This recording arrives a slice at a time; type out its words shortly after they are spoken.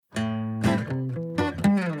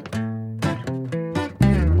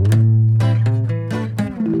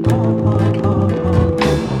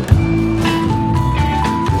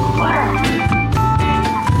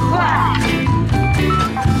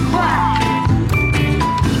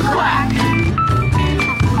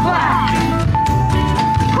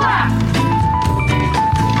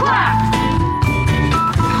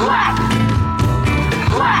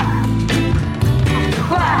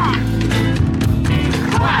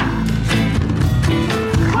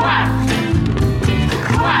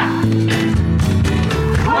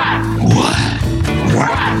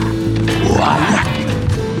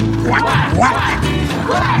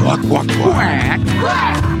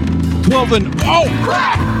an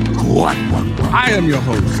I am your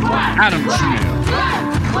host, Adam Schnell.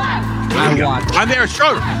 I'm there,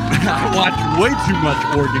 sure. I watch way too much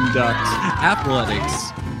Oregon Ducks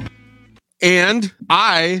athletics. And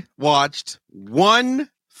I watched one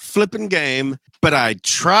flipping game, but I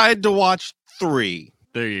tried to watch 3.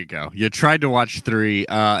 There you go. You tried to watch 3.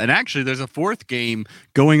 And actually, there's a 4th game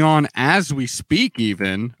going on as we speak,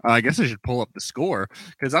 even. I guess I should pull up the score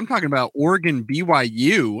because I'm talking about Oregon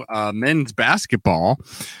BYU men's basketball.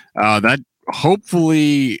 That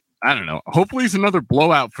hopefully, I don't know. Hopefully, it's another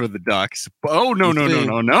blowout for the Ducks. Oh,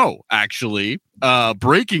 no. Actually,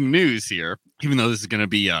 breaking news here. Even though this is going to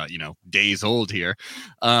be, days old here,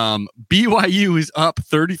 BYU is up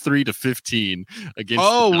 33-15 against.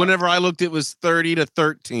 Oh, whenever I looked, it was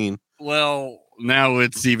 30-13. Well, now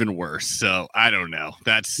it's even worse. So I don't know.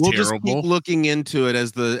 That's we'll terrible. Just keep looking into it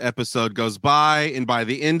as the episode goes by, and by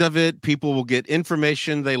the end of it, people will get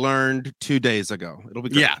information they learned 2 days ago. It'll be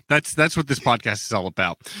great. Yeah, that's what this podcast is all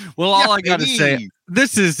about. Well, all I got to say.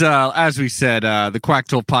 This is, as we said, the Quack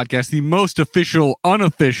 12 podcast, the most official,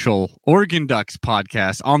 unofficial Oregon Ducks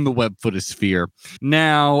podcast on the web footosphere.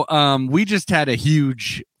 Now, we just had a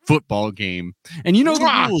huge football game. And you know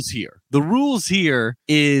the rules here. The rules here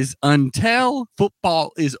is until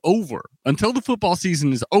football is over, until the football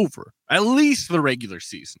season is over, at least the regular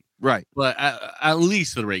season. Right. But at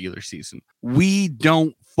least the regular season, we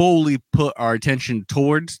don't fully put our attention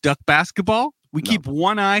towards Duck basketball. We keep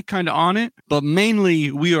one eye kind of on it, but mainly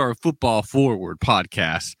we are a football forward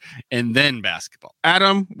podcast and then basketball.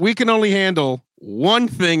 Adam, we can only handle one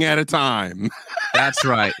thing at a time. That's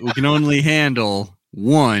right. We can only handle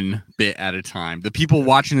one bit at a time. The people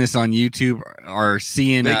watching this on YouTube are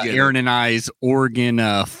seeing Aaron and I's Oregon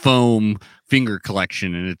foam finger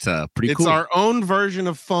collection, and it's pretty cool. It's our own version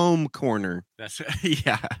of Foam Corner. That's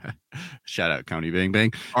yeah. Shout out County Bang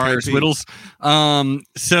Bang. Paris Whittles.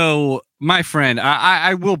 So my friend,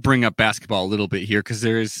 I will bring up basketball a little bit here because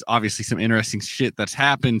there is obviously some interesting shit that's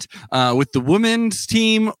happened with the women's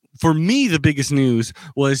team. For me, the biggest news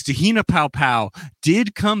was Te-Hina Paopao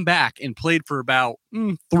did come back and played for about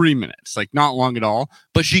 3 minutes, like not long at all,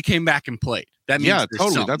 but she came back and played. That means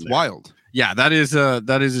totally. That's wild. Yeah, that is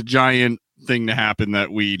a giant thing to happen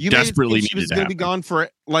that we desperately needed. She was going to be gone for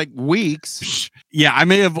like weeks. Yeah, I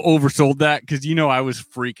may have oversold that because I was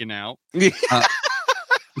freaking out.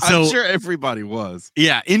 I'm sure everybody was.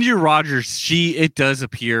 Yeah, India Rogers, it does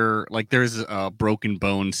appear like there's a broken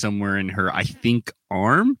bone somewhere in her, I think,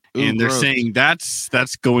 arm. And they're saying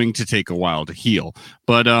that's going to take a while to heal.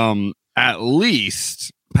 But at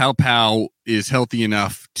least Paopao is healthy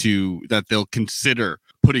enough that they'll consider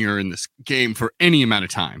putting her in this game for any amount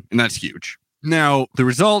of time. And that's huge. Now, the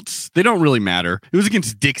results, they don't really matter. It was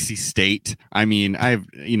against Dixie State. I mean, I've,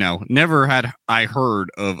 never had I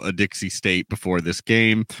heard of a Dixie State before this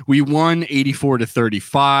game. We won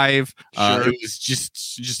 84-35. Sure. It was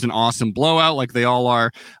just an awesome blowout like they all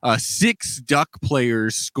are. 6 Duck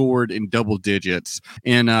players scored in double digits.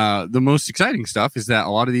 And the most exciting stuff is that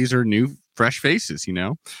a lot of these are new fresh faces,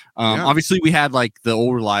 Obviously we had like the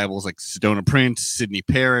old reliables like Sedona Prince, Sydney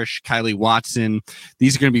Parrish, Kylie Watson.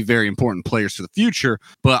 These are going to be very important players for the future,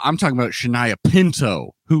 but I'm talking about Shania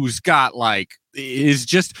Pinto, who's got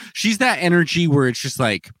she's that energy where it's just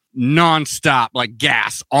like nonstop, like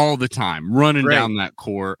gas all the time, running down that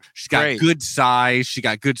court. She's got good size. She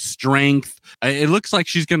got good strength. It looks like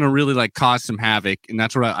she's going to really like cause some havoc. And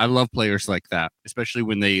that's what I love players like that, especially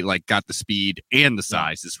when they like got the speed and the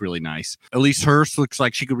size. It's really nice. Elise Hurst looks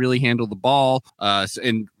like she could really handle the ball.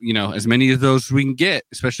 And as many of those we can get,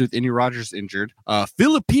 especially with India Rogers injured.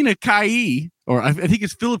 Filipina Kai, or I think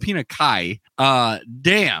it's Filipina Kai.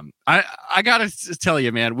 Damn. I got to tell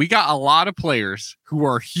you, man, we got a lot of players who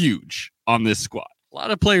are huge on this squad. A lot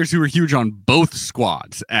of players who are huge on both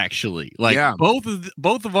squads, actually.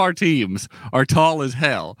 Both of our teams are tall as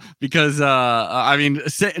hell because,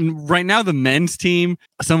 right now the men's team,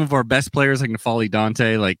 some of our best players like Nafali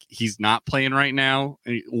Dante, like he's not playing right now.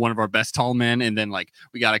 One of our best tall men. And then like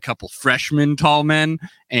we got a couple freshman tall men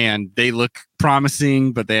and they look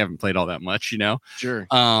promising, but they haven't played all that much, Sure.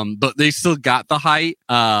 But they still got the height.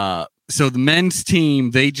 So the men's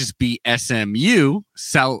team, they just beat SMU,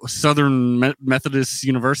 Southern Methodist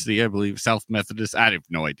University, I believe, South Methodist. I have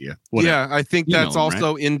no idea. Whatever. Yeah, I think that's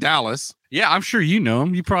also in Dallas. Yeah, I'm sure you know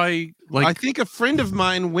him. You probably I think a friend of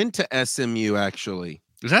mine went to SMU, actually.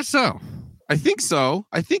 Is that so? I think so.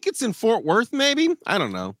 I think it's in Fort Worth, maybe. I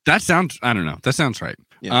don't know. I don't know. That sounds right.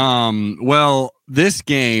 Yeah. Well, this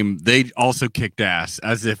game, they also kicked ass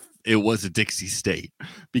as if it was a Dixie State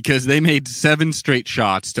because they made 7 straight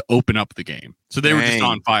shots to open up the game. So they were just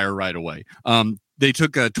on fire right away. They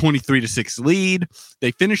took a 23-6 lead.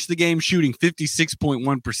 They finished the game shooting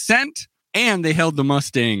 56.1%, and they held the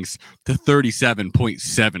Mustangs to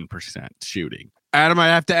 37.7% shooting. Adam, I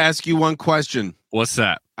have to ask you one question. What's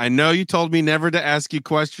that? I know you told me never to ask you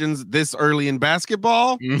questions this early in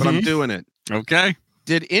basketball, but I'm doing it. Okay.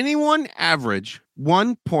 Did anyone average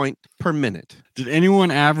 1 point per minute? Did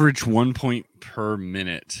anyone average 1 point per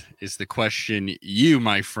minute is the question you,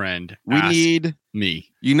 my friend, need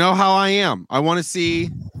me. You know how I am. I want to see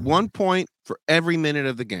 1 point for every minute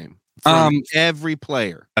of the game. From every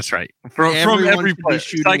player. That's right. From every player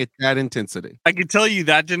shooting at that intensity. I can tell you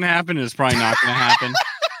that didn't happen. It's probably not going to happen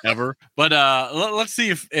ever. But let's see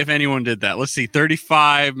if anyone did that. Let's see.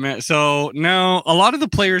 35 minutes. So no, a lot of the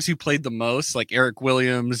players who played the most, like Eric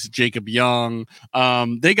Williams, Jacob Young,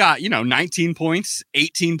 they got 19 points,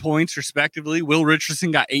 18 points respectively. Will Richardson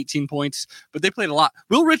got 18 points, but they played a lot.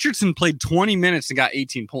 Will Richardson played 20 minutes and got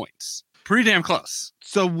 18 points. Pretty damn close.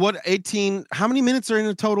 So what 18, how many minutes are in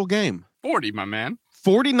a total game? 40, my man.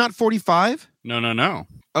 40, not 45? No.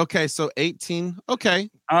 Okay, so 18. Okay.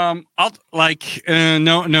 No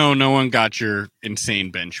one got your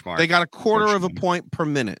insane benchmark. They got a quarter of a point per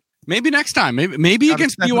minute. Maybe next time. Maybe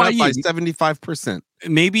against BYU by 75%.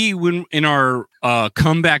 Maybe when in our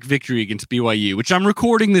comeback victory against BYU, which I'm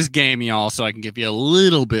recording this game, y'all, so I can give you a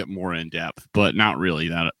little bit more in depth, but not really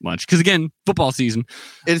that much. Because again, football season.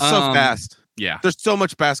 It's so fast. Yeah. There's so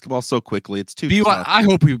much basketball so quickly. It's too tough. I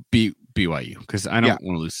hope we beat BYU because I don't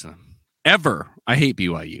want to lose to them. Ever. I hate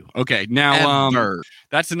BYU. Okay, now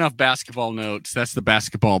that's enough basketball notes. That's the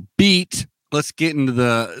basketball beat. Let's get into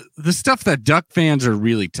the stuff that Duck fans are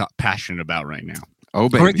really passionate about right now. Oh,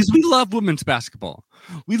 baby. Because we love women's basketball.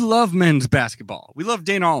 We love men's basketball. We love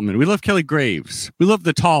Dana Altman. We love Kelly Graves. We love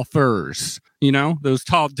the tall furs, those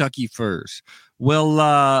tall ducky furs.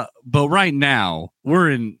 Well, but right now we're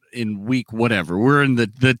in week whatever. We're in the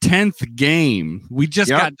 10th game. We just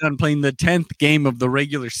got done playing the 10th game of the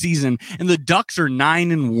regular season, and the Ducks are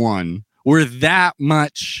 9-1. We're that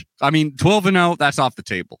much. 12-0. That's off the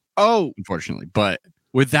table. Oh, unfortunately, but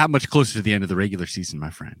we're that much closer to the end of the regular season, my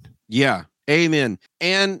friend. Yeah, amen.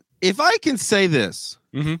 And if I can say this,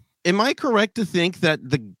 am I correct to think that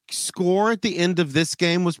the score at the end of this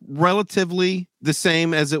game was relatively the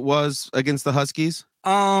same as it was against the Huskies?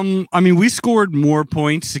 We scored more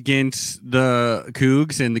points against the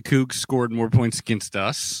Cougs, and the Cougs scored more points against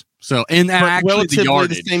us. So, and actually relatively the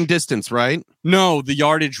yardage, the same distance, right? No, the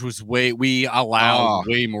yardage was we allowed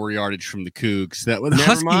way more yardage from the Cougs.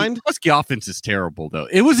 Husky offense is terrible, though.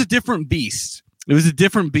 It was a different beast. It was a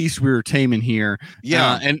different beast we were taming here.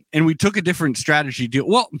 Yeah. And we took a different strategy.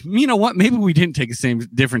 Well, you know what? Maybe we didn't take the same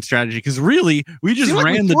different strategy because really we just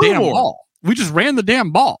ran the damn ball. We just ran the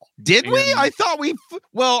damn ball. Did we? I thought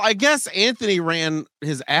I guess Anthony ran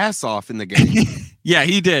his ass off in the game. Yeah,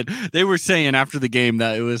 he did. They were saying after the game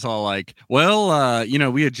that it was all like,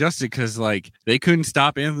 we adjusted because they couldn't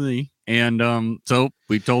stop Anthony. And so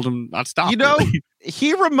we told him not to stop.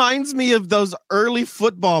 He reminds me of those early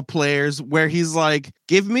football players where he's like,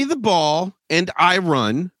 give me the ball and I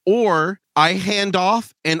run, or I hand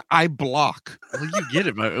off and I block. Well, you get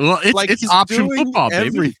it, man. Well, it's option football,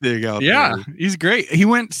 baby. Everything out there. Yeah, he's great. He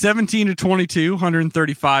went 17 to 22,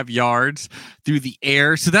 135 yards through the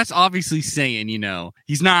air. So that's obviously saying,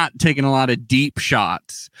 he's not taking a lot of deep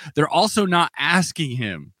shots. They're also not asking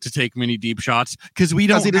him to take many deep shots because he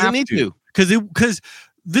doesn't need to. Because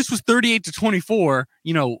this was 38 to 24.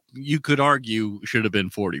 You could argue should have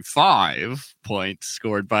been 45 points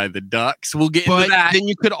scored by the Ducks. We'll get into that. Then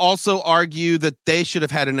you could also argue that they should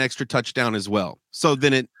have had an extra touchdown as well. So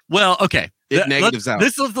then it negatives out.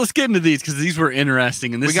 Let's get into these because these were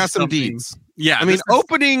interesting. And we got some deeds. Yeah,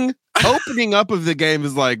 opening up of the game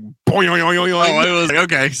is like, boing, boing, boing, boing. It was like,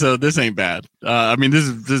 okay, so this ain't bad.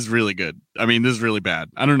 This is really good. This is really bad.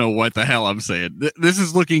 I don't know what the hell I'm saying. This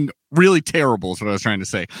is looking really terrible is what I was trying to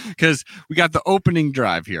say, because we got the opening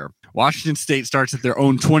drive here. Washington State starts at their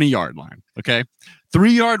own 20-yard line. Okay,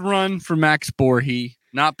 3-yard run for Max Borhe.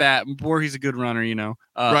 Not bad. Borhe's a good runner,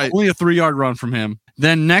 right. Only a 3-yard run from him.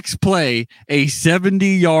 Then next play, a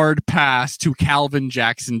 70-yard pass to Calvin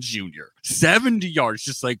Jackson Jr. 70 yards,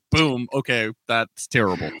 just like, boom. Okay, that's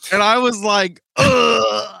terrible. And I was like,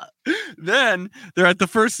 ugh. Then they're at the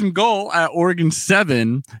 1st and goal at Oregon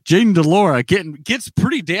 7. Jaden DeLora gets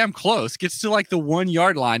pretty damn close, gets to like the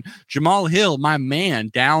 1-yard line. Jamal Hill, my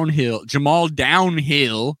man, Jamal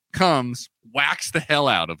downhill comes, whacks the hell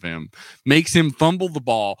out of him, makes him fumble the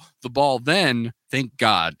ball. The ball then, thank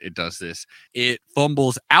God it does this, it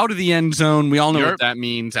fumbles out of the end zone. We all know what that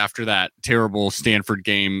means after that terrible Stanford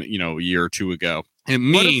game, a year or two ago. It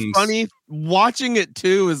means funny watching it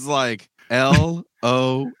too is like, LOL.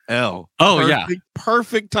 Oh,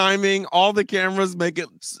 Perfect timing. All the cameras make it.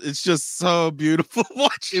 It's just so beautiful.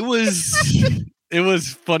 Watch. It was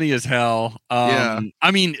funny as hell. Yeah.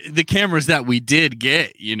 I mean, the cameras that we did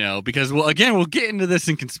get, because we'll get into this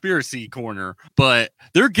in conspiracy corner, but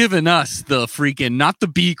they're giving us the freaking, not the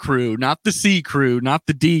B crew, not the C crew, not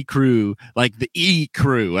the D crew, like the E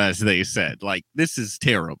crew, as they said. Like, this is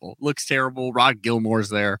terrible. Looks terrible. Rod Gilmore's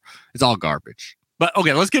there. It's all garbage. But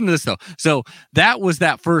okay, let's get into this though. So that was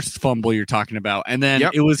that first fumble you're talking about, and then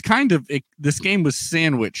it was this game was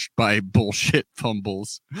sandwiched by bullshit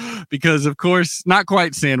fumbles, because of course not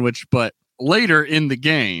quite sandwiched, but later in the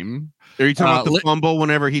game. Are you talking about the fumble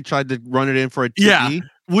whenever he tried to run it in for a TD? Yeah.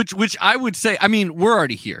 Which I would say, I mean, we're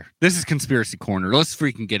already here. This is Conspiracy Corner. Let's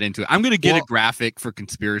freaking get into it. I'm going to get a graphic for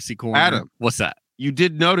Conspiracy Corner. Adam, what's that? You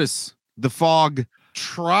did notice the fog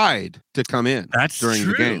tried to come in. That's during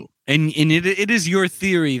true. The game. And it is your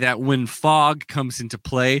theory that when fog comes into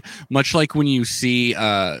play, much like when you see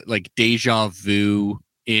like deja vu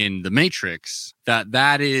in the Matrix,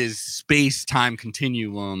 that is space-time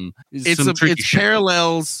continuum. It's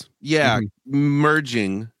parallels,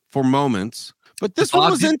 merging for moments. But this one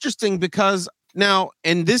was interesting because now,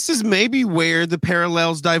 and this is maybe where the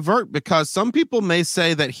parallels divert, because some people may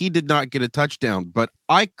say that he did not get a touchdown, but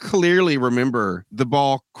I clearly remember the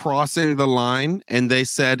ball crossing the line, and they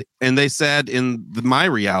said in my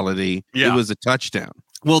reality, it was a touchdown.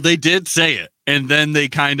 Well, they did say it. And then they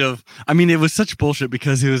it was such bullshit,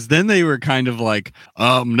 because they were kind of like,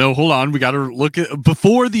 no, hold on. We got to look at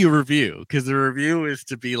before the review, because the review is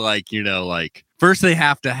to be like, like first they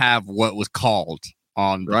have to have what was called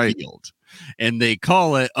on the field. And they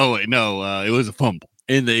call it, it was a fumble.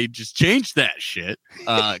 And they just changed that shit.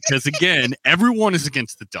 Because again, everyone is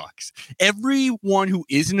against the Ducks. Everyone who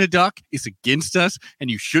isn't a Duck is against us, and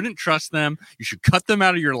you shouldn't trust them. You should cut them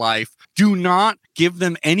out of your life. Do not give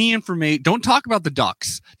them any information. Don't talk about the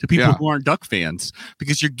Ducks to people who aren't Duck fans,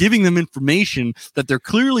 because you're giving them information that they're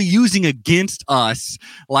clearly using against us,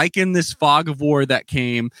 like in this fog of war that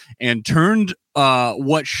came and turned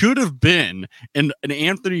what should have been an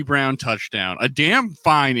Anthony Brown touchdown, a damn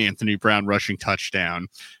fine Anthony Brown rushing touchdown.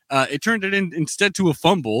 It turned it instead to a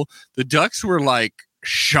fumble. The Ducks were like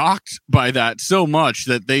shocked by that so much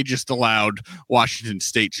that they just allowed Washington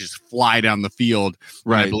State to just fly down the field,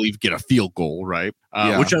 I believe get a field goal,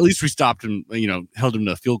 which at least we stopped him, held him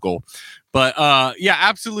to a field goal. But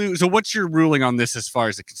absolutely. So what's your ruling on this as far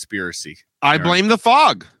as a conspiracy? I blame the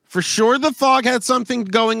fog. For sure, the fog had something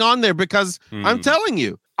going on there, because I'm telling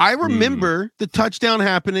you, I remember the touchdown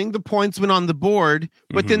happening, the points went on the board,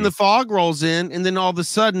 but then the fog rolls in, and then all of a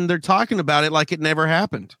sudden they're talking about it like it never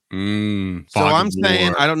happened. So I'm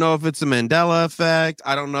saying, I don't know if it's a Mandela effect.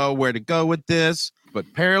 I don't know where to go with this, but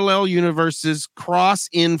parallel universes cross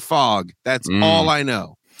in fog. That's all I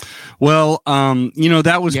know. Well,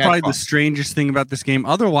 that was probably the strangest thing about this game.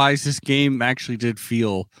 Otherwise, this game actually did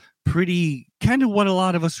feel pretty kind of what a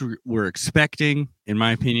lot of us were expecting, in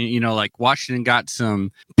my opinion. Like Washington got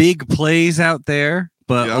some big plays out there,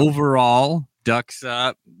 but overall, Ducks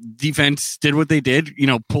defense did what they did,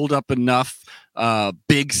 pulled up enough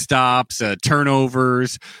big stops,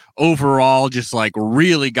 turnovers. Overall, just like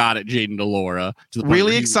really got at Jayden de Laura.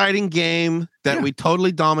 Really exciting game that we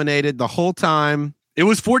totally dominated the whole time. It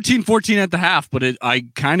was 14-14 at the half, but I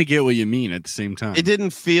kind of get what you mean at the same time. It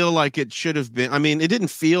didn't feel like it should have been. I mean, it didn't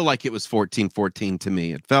feel like it was 14-14 to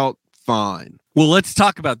me. It felt fine. Well, let's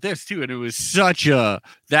talk about this too. And it was such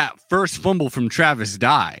that first fumble from Travis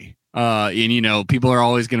Dye. And people are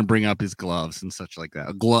always going to bring up his gloves and such like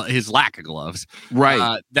that. His lack of gloves,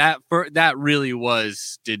 right? That really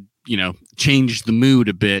did change the mood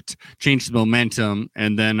a bit, change the momentum,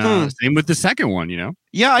 and then same with the second one.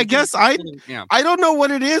 Yeah, I guess I don't know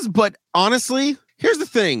what it is, but honestly, here's the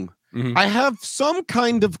thing. I have some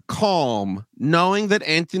kind of calm knowing that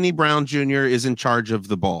Anthony Brown Jr. is in charge of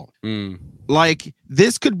the ball. Like,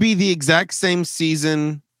 this could be the exact same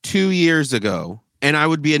season 2 years ago, and I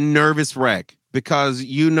would be a nervous wreck, because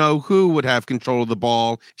who would have control of the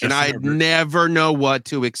ball, and I'd never know what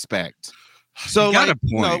to expect. So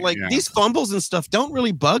these fumbles and stuff don't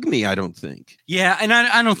really bug me, I don't think. Yeah, and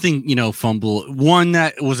I don't think, fumble. One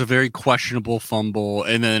that was a very questionable fumble,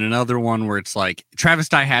 and then another one where it's like Travis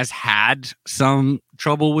Dye has had some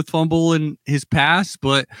trouble with fumble in his past,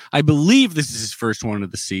 but I believe this is his first one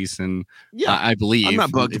of the season. Yeah, I believe. I'm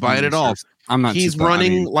not bugged by it at all. I'm not. He's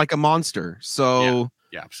running like a monster. So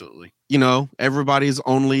yeah, absolutely. Everybody's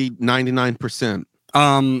only 99%.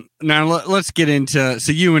 Now let's get into,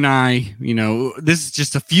 so you and I, this is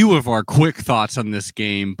just a few of our quick thoughts on this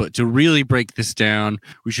game, but to really break this down,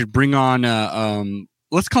 we should bring on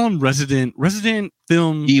let's call him resident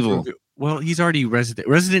film evil. Well, he's already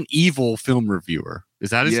Resident Evil film reviewer. Is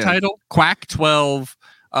that his title? Quack 12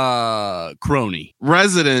 crony.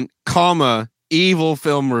 Resident, evil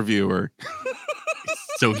film reviewer.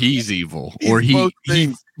 So he's evil, or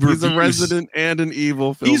he's a resident and an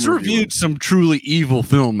evil film. He's reviewed some truly evil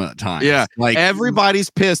film at times. Yeah, like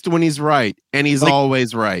everybody's pissed when he's right, and he's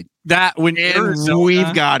always right. That when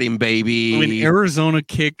we've got him, baby. When Arizona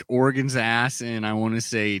kicked Oregon's ass in, I want to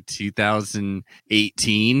say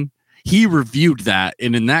 2018. He reviewed that,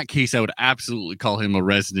 and in that case, I would absolutely call him a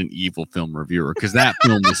Resident Evil film reviewer because that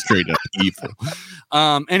film was straight up evil.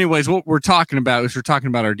 Anyways, what we're talking about is our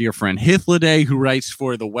dear friend Hythloday, who writes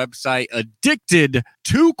for the website Addicted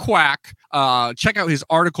to Quack. Check out his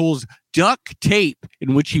articles, Duck Tape,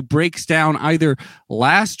 in which he breaks down either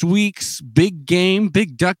last week's big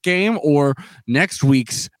duck game, or next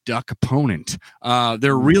week's duck opponent.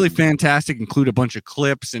 They're really fantastic, include a bunch of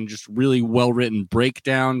clips and just really well-written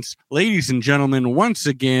breakdowns. Ladies and gentlemen, once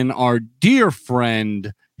again, our dear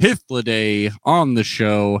friend Hythloday on the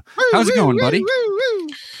show. How's it going, buddy?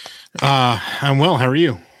 I'm well. How are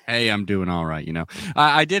you? Hey, I'm doing all right.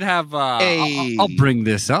 I did have, I'll bring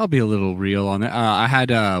this. I'll be a little real on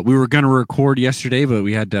it. We were going to record yesterday, but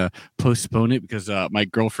we had to postpone it because my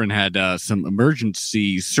girlfriend had some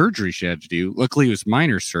emergency surgery she had to do. Luckily, it was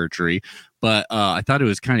minor surgery, but I thought it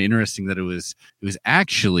was kind of interesting that it was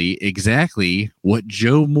actually exactly what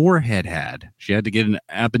Joe Moorhead had. She had to get an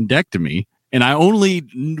appendectomy, and I only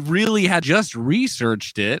really had just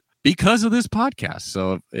researched it because of this podcast.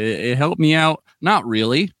 So it helped me out. Not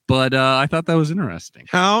really, but I thought that was interesting.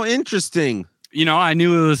 How interesting. I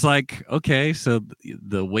knew it was like, okay, so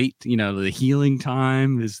the wait, the healing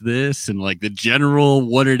time is this, and like the general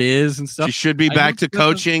what it is and stuff. She should be back to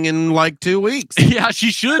coaching in like 2 weeks. Yeah,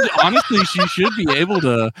 she should. Honestly, she should be able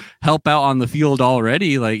to help out on the field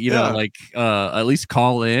already. Like, at least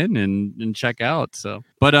call in and check out. So,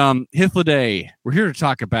 but Hythloday, we're here to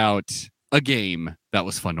talk about a game that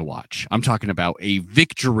was fun to watch. I'm talking about a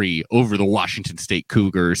victory over the Washington State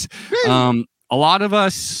Cougars. A lot of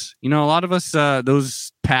us,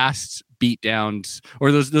 those past beatdowns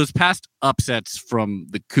or those past upsets from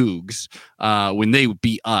the Cougs, when they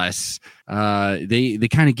beat us, they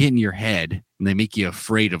kind of get in your head and they make you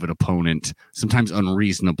afraid of an opponent, sometimes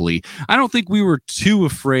unreasonably. I don't think we were too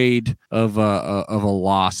afraid of a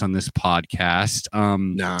loss on this podcast.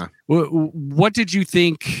 Nah. What did you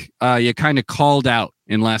think you kind of called out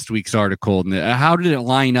in last week's article? And how did it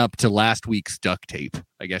line up to last week's Duck Tape?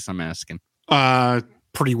 I guess I'm asking.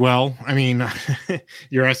 Pretty well. I mean,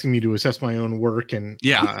 you're asking me to assess my own work and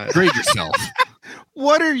grade yourself.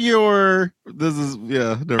 What are your? This is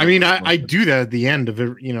I mean, I do that at the end of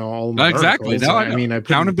it. All my exactly. No, I mean, I put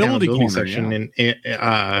accountability corner section,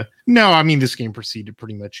 and no, I mean, this game proceeded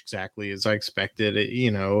pretty much exactly as I expected.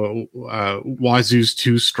 Wazoo's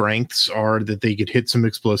two strengths are that they could hit some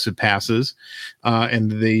explosive passes,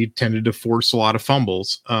 and they tended to force a lot of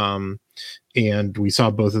fumbles. And we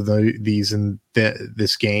saw both of these in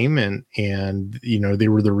this game, and they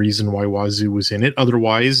were the reason why Wazoo was in it.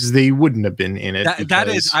 Otherwise, they wouldn't have been in it. That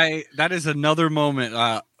is another moment.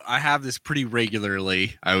 I have this pretty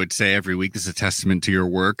regularly. I would say every week. This is a testament to your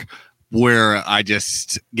work, where I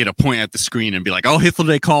just get a point at the screen and be like, "Oh,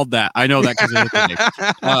 Hythloday called that. I know that because of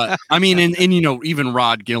Hythloday." I mean, and even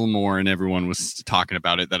Rod Gilmore and everyone was talking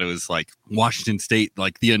about it, that it was like Washington State,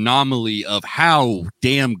 like the anomaly of how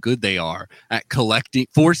damn good they are at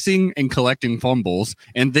forcing and collecting fumbles,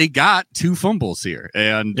 and they got 2 fumbles here,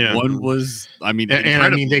 and one was,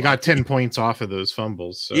 they got 10 points off of those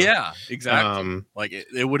fumbles. So. Yeah, exactly.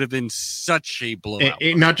 It would have been such a blowout.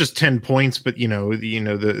 Not just 10 points, but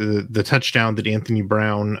the touchdown that Anthony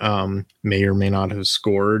Brown may or may not have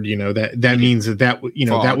scored, that means that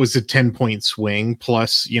was a 10-point swing.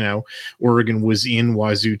 Plus, Oregon was in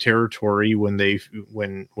Wazoo territory when Dye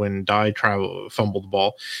fumbled the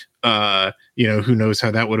ball. Who knows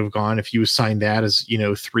how that would have gone if you assigned that as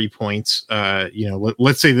 3 points.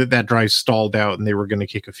 Let's say that drive stalled out and they were going to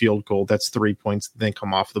kick a field goal. That's 3 points that then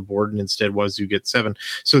come off the board, and instead Wazoo gets 7.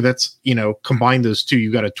 So that's combine those two,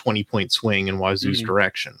 you got a 20-point swing in Wazoo's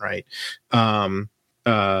direction, right? And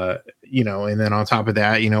then on top of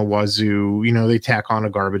that, Wazoo, they tack on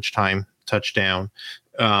a garbage time touchdown.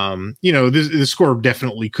 The score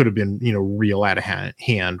definitely could have been, real out of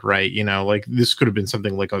hand, right? This could have been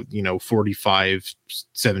something like a,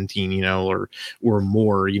 45-17, or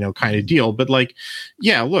more, kind of deal. But look,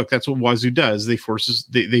 that's what Wazoo does. They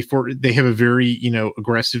have a very,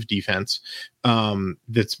 aggressive defense.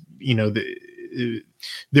 That's,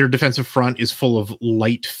 their defensive front is full of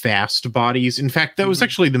light, fast bodies. In fact, that was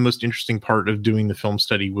actually the most interesting part of doing the film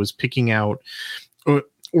study, was picking out.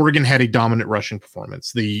 Oregon had a dominant rushing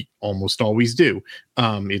performance. They almost always do.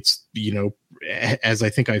 It's, as I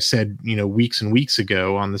think I said, weeks and weeks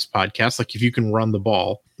ago on this podcast, like if you can run the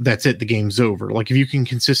ball, that's it. The game's over. Like if you can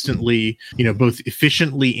consistently, both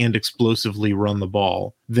efficiently and explosively run the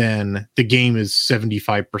ball, then the game is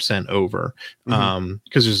 75% over.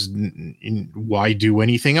 Because why do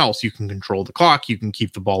anything else? You can control the clock. You can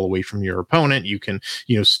keep the ball away from your opponent. You can,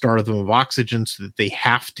 starve them of oxygen so that they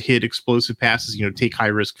have to hit explosive passes, take high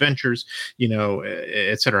risk ventures,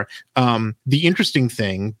 etc. The interesting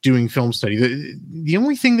thing doing film study, the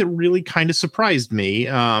only thing that really kind of surprised me,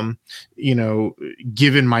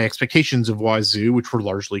 given my expectations of Wazoo, which were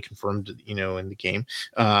largely confirmed, in the game,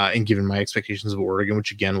 and given my expectations of Oregon,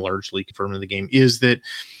 which again largely confirmed in the game, is that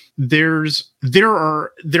there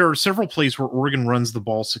are several plays where Oregon runs the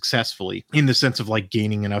ball successfully in the sense of like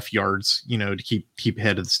gaining enough yards, to keep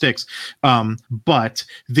ahead of the sticks. But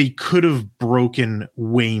they could have broken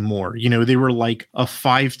way more. They were like a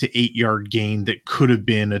 5 to 8 yard gain that could have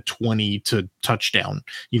been a 20 to touchdown,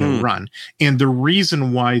 run. And the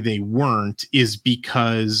reason why they weren't is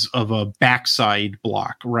because of a backside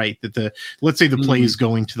block, right? Let's say the play is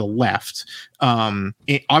going to the left.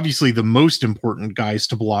 Obviously the most important guys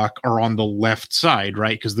to block are on the left side,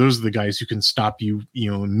 right? Because those are the guys who can stop you,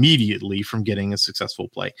 immediately from getting a successful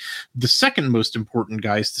play. The second most important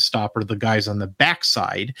guys to stop are the guys on the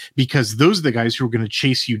backside, because those are the guys who are going to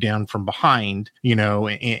chase you down from behind,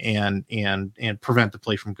 and prevent the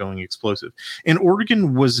play from going explosive. And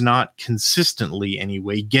Oregon was not consistently,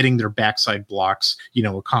 anyway, getting their backside blocks,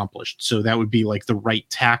 accomplished. So that would be like the right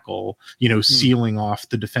tackle, sealing off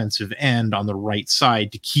the defensive end on the right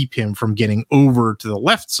side to keep him from getting over to the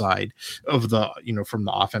left side of the, from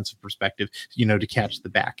the offensive perspective, to catch the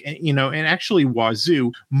back. And actually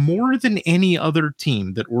Wazoo, more than any other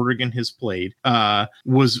team that Oregon has played,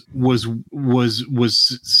 was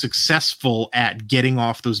successful at getting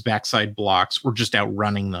off those backside blocks or just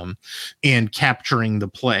outrunning them and capturing the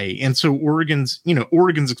play. And so Oregon's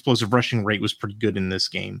explosive rushing rate was pretty good in this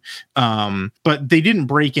game. But they didn't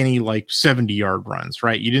break any like 70-yard runs,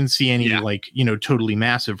 right? You didn't see any totally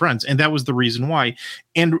massive runs. And that was the reason why.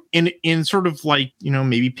 And in sort of like,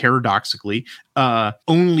 maybe paradoxically,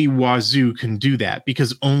 only Wazoo can do that,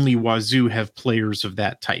 because only Wazoo have players of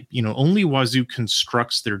that type. Only Wazoo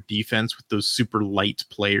constructs their defense with those super light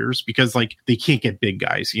players, because like they can't get big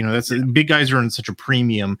guys. Big guys are in such a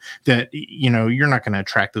premium that, you're not going to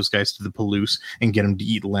attract those guys to the Palouse and get them to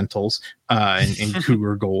eat lentils and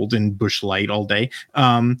Cougar Gold and Bush Light all day.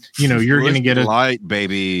 You're going to get a light,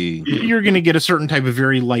 baby. You're going to get a certain type of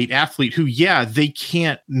very light athlete who, they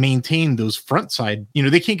can't maintain those front side,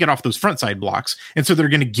 they can't get off those front side blocks. And so they're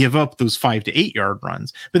going to give up those 5 to 8 yard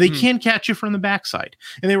runs, but they can catch you from the backside.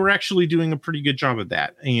 And they were actually doing a pretty good job of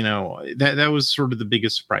that. That was sort of the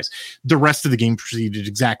biggest surprise. The rest of the game proceeded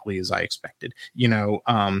exactly as I expected.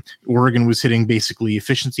 Oregon was hitting basically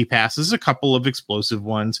efficiency passes, a couple of explosive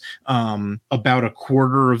ones. About a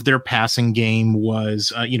quarter of their passing game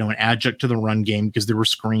was, an adjunct to the run game, because there were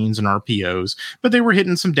screens and RPOs, but they were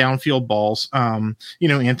hitting some downfield balls.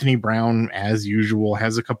 Anthony Brown, as usual,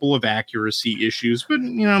 has a couple of accuracy issues, but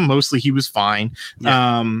mostly he was fine.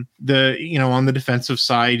 Yeah. On the defensive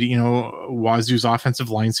side, Wazoo's offensive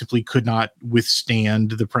line simply could not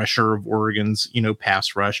withstand the pressure of Oregon's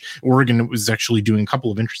pass rush. Oregon was actually doing a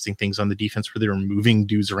couple of interesting things on the defense where they were moving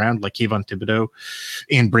dudes around, like Kayvon Thibodeau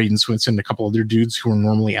and Braden Swinson, a couple other dudes who are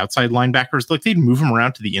normally outside linebackers. Like they'd move them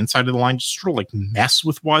around to the inside of the line, just sort of like mess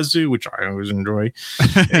with Wazoo, which I always enjoy.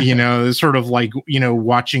 Sort of like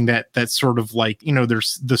watching that sort of like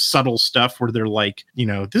there's the subtle stuff where they're like,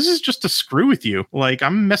 this is just to screw with you. Like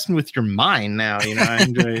I'm messing with your mind now.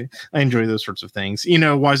 I enjoy those sorts of things.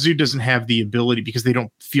 Wazoo doesn't have the ability, because they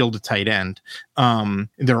don't field a tight end.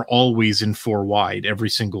 They're always in 4 wide every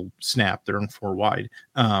single snap. They're in 4 wide,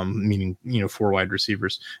 meaning 4 wide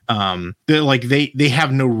receivers. They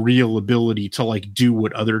have no real ability to like do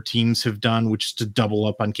what other teams have done, which is to double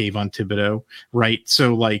up on Kayvon Thibodeau, right?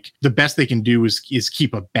 So like the best they can do is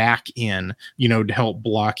keep a back in, to help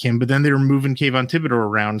block him. But then they were moving Kayvon Thibodeau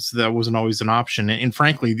around, so that wasn't always an option. And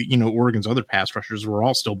frankly, Oregon's other pass rushers were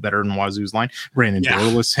all still better than Wazoo's line. Brandon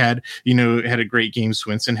Dorlus had a great game.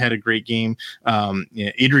 Swinson had a great game.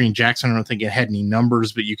 Adrian Jackson, I don't think it had any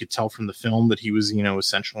numbers, but you could tell from the film that he was,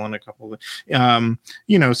 essential in a couple of,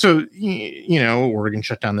 so Oregon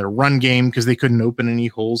shut down their run game because they couldn't open any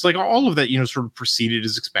holes. Like all of that, sort of proceeded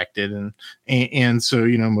as expected, and so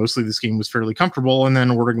mostly this game was fairly comfortable. terrible, and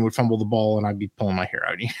then Oregon would fumble the ball, and I'd be pulling my hair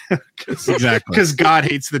out. Exactly, because God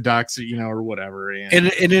hates the Ducks, or whatever. And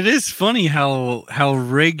it is funny how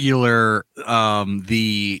regular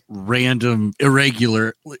the random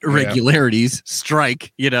irregularities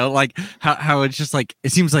strike. Like how it's just like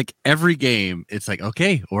it seems like every game it's like,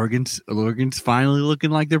 okay, Oregon's finally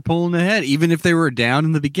looking like they're pulling ahead, even if they were down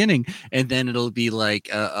in the beginning, and then it'll be like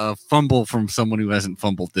a fumble from someone who hasn't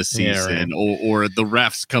fumbled this season, or the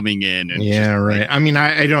refs coming in. And right. I mean,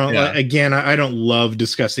 I don't. Again, I don't love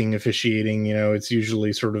discussing officiating. It's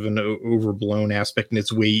usually sort of an overblown aspect, and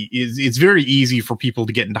it's very easy for people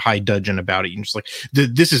to get into high dudgeon about it. You're just like,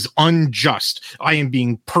 this is unjust. I am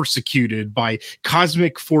being persecuted by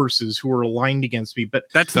cosmic forces who are aligned against me. But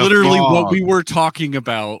that's literally what we were talking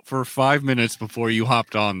about for 5 minutes before you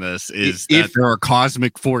hopped on this. Is that there are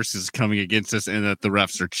cosmic forces coming against us, and that the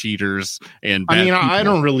refs are cheaters. And I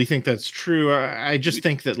don't really think that's true. I just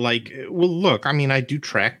think that, look, I do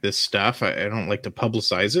track this stuff. I don't like to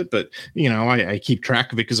publicize it, but I keep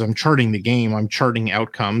track of it because I'm charting the game. I'm charting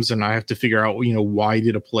outcomes, and I have to figure out, why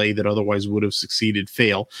did a play that otherwise would have succeeded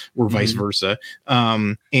fail, or vice versa.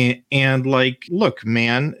 Look,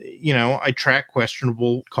 man, I track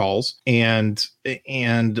questionable calls, and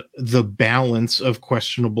the balance of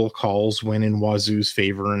questionable calls went in Wazoo's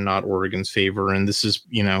favor and not Oregon's favor. And this is,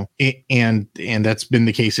 and that's been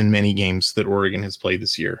the case in many games that Oregon has played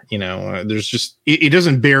this year. There's just, it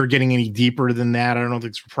doesn't bear getting any deeper than that. I don't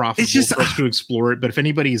think it's profitable for us to explore it. But if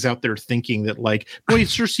anybody is out there thinking that, boy, it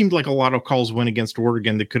sure seemed like a lot of calls went against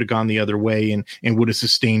Oregon that could have gone the other way and would have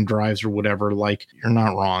sustained drives or whatever, you're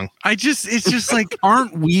not wrong. It's just like,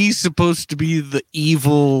 aren't we supposed to be the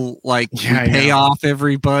evil, pay off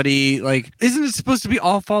everybody? Isn't it supposed to be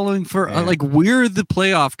all following for we're the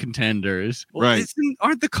playoff contenders, right?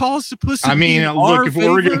 Aren't the calls supposed to look, if favor?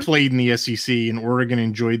 Oregon played in the SEC and Oregon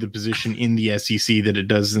enjoyed the position in the SEC that it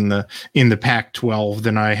does in the Pac-12,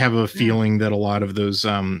 then I have a feeling that a lot of those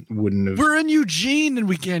wouldn't have. We're in Eugene and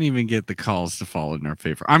we can't even get the calls to fall in our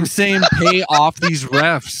favor. I'm saying pay off these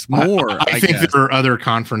refs more. I think there are other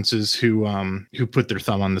conferences who put their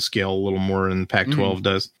thumb on the scale a little more than the Pac-12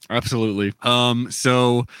 does. Absolutely.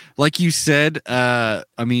 So like you said,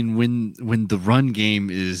 when the run game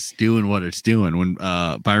is doing what it's doing, when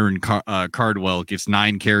Byron Cardwell gets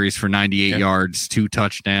 9 carries for 98 yards, 2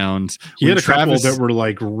 touchdowns. He had a couple that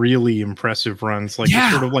were really impressive runs, sort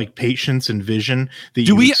of patience and vision.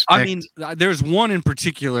 There's one in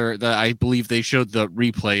particular that I believe they showed the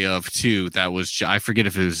replay of too. That was, I forget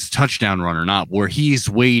if it was a touchdown run or not, where he's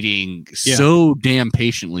waiting so damn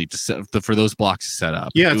patiently for those blocks to set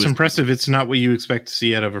up. Yeah, it's impressive. It's not what you expect to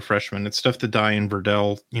see out of a freshman. It's stuff that Diane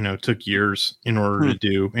Verdell, took years in order to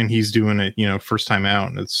do, and he's doing it, first time out.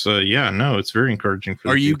 And it's it's very encouraging.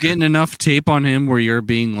 Are you getting enough tape on him where you're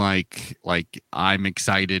being like I'm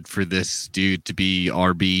excited for this dude to be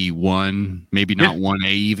RB1, maybe not 1A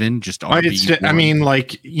even, just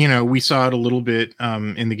RB1? We saw it a little bit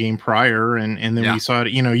in the game prior, and then we saw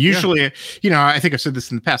it. Usually, I think I've said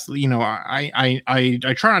this in the past.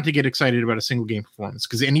 I try not to get excited about a single game performance,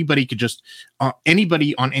 because anybody could just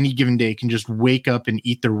anybody on any given day can just wake up and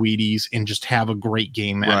eat their Wheaties and just have a great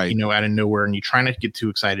game out of nowhere, and you try not to get too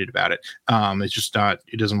excited about it. It's just not,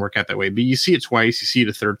 it doesn't work out that way. But you see it twice, you see it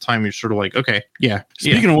a third time, you're sort of like, okay,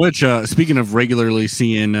 Speaking of which, speaking of regularly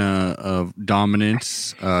seeing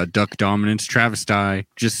dominance, Duck dominance, Travis Dye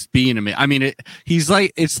just being amazing.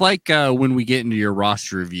 It's like when we get into your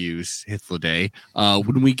roster reviews, Hithloday,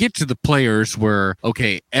 when we get to the players where,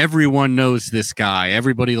 okay, everyone knows this guy,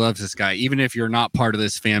 everybody loves this guy, even if you're not part of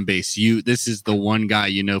this fan base, this is the one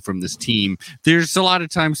guy from this team. There's a lot of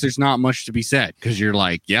times there's not much to be said, because you're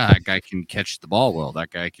like, that guy can catch the ball well, that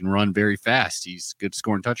guy can run very fast, he's good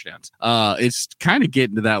scoring touchdowns. It's kind of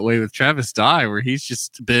getting to that way with Travis Dye, where he's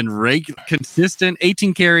just been consistent.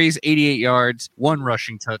 18 carries, 88 yards, 1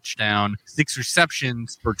 rushing touchdown, 6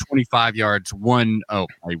 receptions for 25 yards, I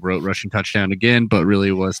wrote rushing touchdown again, but really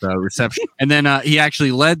it was reception. And then he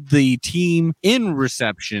actually led the team in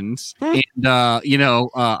receptions. And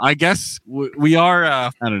I guess we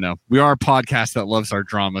are we are a podcast that loves our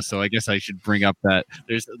drama, so I guess I should bring up that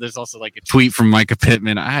there's also a tweet from Micah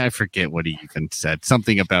Pittman. I forget what he even said,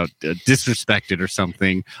 something about disrespected or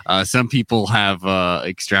something. Some people have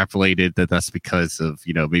extrapolated that that's because of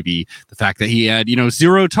maybe the fact that he had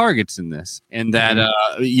 0 targets in this, and that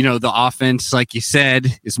the offense, like you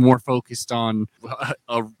said, is more focused on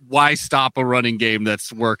why stop a running game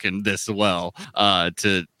that's working this well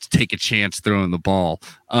to take a chance throwing the ball.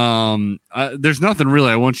 There's nothing really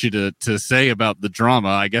I want you to say about the drama.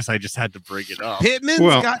 I guess I just had to bring it up. Pittman's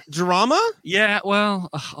got drama? Yeah, well,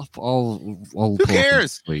 I'll who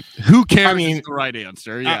cares? Who cares? I mean, is the right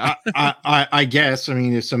answer. Yeah, I guess. I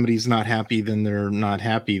mean, if somebody's not happy, then they're not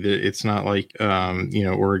happy. That it's not like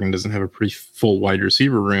Oregon doesn't have a pretty full wide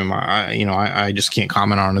receiver room. I just can't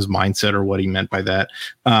comment on his mindset or what he meant by that.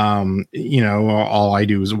 All I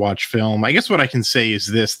do is watch film. I guess what I can say is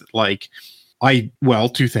this: that, like,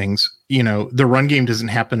 two things. The run game doesn't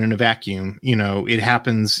happen in a vacuum. It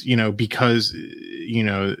happens, because,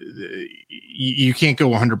 you can't go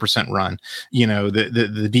 100% run.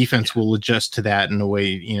 The defense will adjust to that in a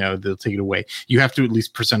way, they'll take it away. You have to at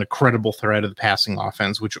least present a credible threat of the passing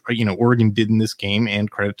offense, which, Oregon did in this game,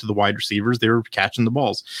 and credit to the wide receivers. They were catching the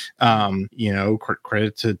balls.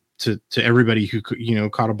 Credit to everybody who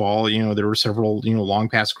caught a ball. There were several long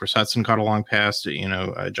passes. Chris Hudson caught a long pass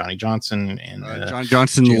to Johnny Johnson, and John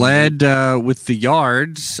Johnson led with the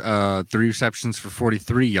yards, 3 receptions for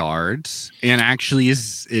 43 yards, and actually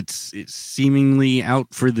it's seemingly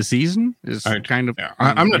out for the season. Is kind of.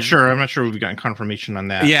 I'm not sure. I'm not sure we've gotten confirmation on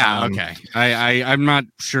that. Yeah. Okay. I'm not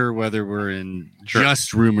sure whether we're in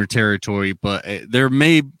just rumor territory, but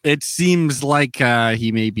it seems like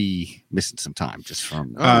he may be missing some time just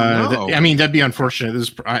from. I mean, that'd be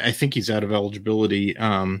unfortunate. I think he's out of eligibility.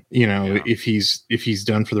 If he's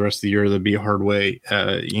done for the rest of the year, that'd be a hard way.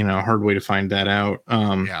 To find that out.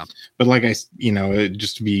 But like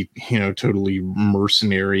just to be totally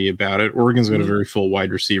mercenary about it, Oregon's got a very full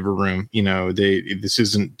wide receiver room. This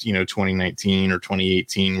isn't 2019 or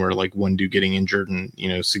 2018 where like one dude getting injured and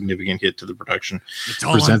significant hit to the production. It's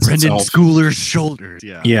all on Brendan Schooler's shoulders.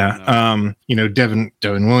 Devin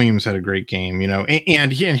Williams had a great game.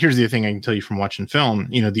 And here's the other thing I can tell you from watching film.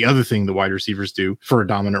 The other thing the wide receivers do for a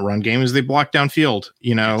dominant run game is they block downfield.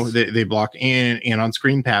 Yes. They block and on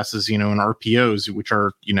screen passes. And RPOs, which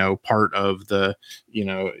are part of the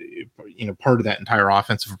part of that entire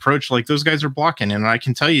offensive approach. Like those guys are blocking, and I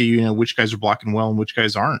can tell you which guys are blocking well and which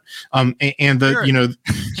guys aren't.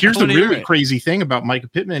 Here's the really crazy thing about Micah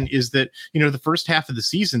Pittman is that the first half of the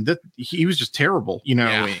season that he was just terrible.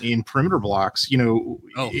 In perimeter blocks.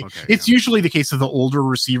 It's usually the case that the older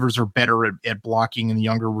receivers are better at blocking, and the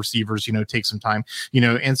younger receivers take some time.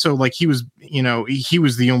 And so like he was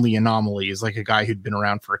the only anomaly, is like a guy who'd been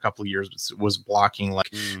around for a couple of years was blocking like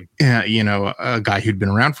a guy who'd been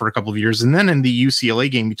around for a couple of years. And then in the UCLA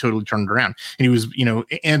game, he totally turned it around, and he was,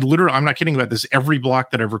 and literally, I'm not kidding about this. Every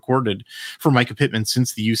block that I've recorded for Micah Pittman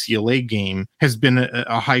since the UCLA game has been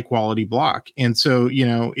a high quality block. And so,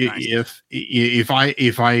 nice. if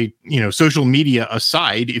I, social media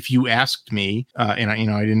aside, if you asked me, and I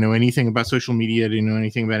didn't know anything about social media, I didn't know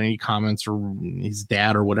anything about any comments or his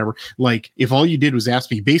dad or whatever. Like if all you did was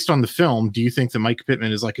ask me based on the film, do you think that Micah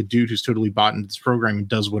Pittman is like a dude who's totally bought into this program and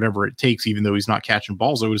does whatever it takes, even though he's not catching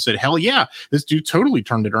balls? I would have said, hell yeah, this dude totally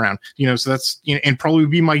turned it around. So that's, and probably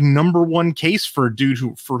would be my number one case for a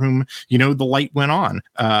dude for whom, the light went on.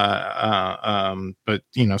 But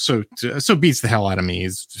so beats the hell out of me.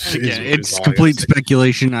 It's complete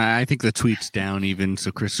speculation. I think the tweet's down even.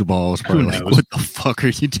 So Cristobal is probably like, what the fuck are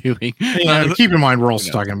you doing? Keep in mind, we're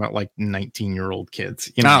also talking about like 19-year-old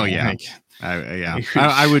kids.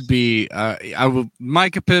 I would be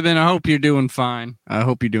Micah Pittman. I hope you're doing fine. I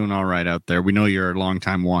hope you're doing all right out there. We know you're a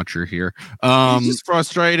longtime watcher here. He's just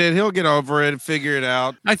frustrated. He'll get over it and figure it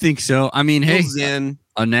out. I think so. I mean,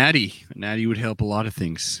 a natty would help a lot of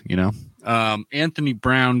things, Anthony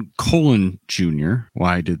Brown Jr.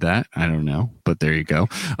 Why I did that, I don't know, but there you go.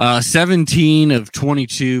 17 of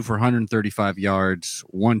 22 for 135 yards,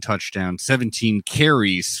 1 touchdown, 17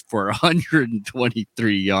 carries for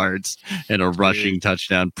 123 yards and a rushing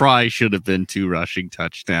touchdown. Probably should have been 2 rushing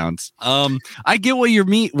touchdowns. I get what you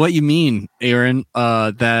mean, Aaron,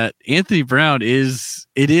 that Anthony Brown is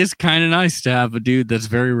kind of nice to have a dude that's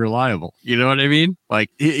very reliable. You know what I mean?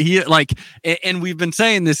 Like he and we've been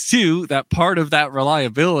saying this too, that part of that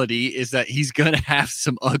reliability is that he's going to have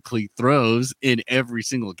some ugly throws in every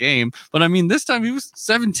single game. But I mean, this time he was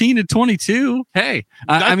 17 to 22. Hey,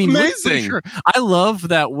 I mean, amazing. Sure. I love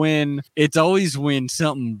that when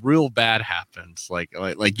something real bad happens, like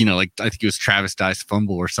I think it was Travis Dye's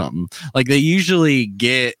fumble or something. Like they usually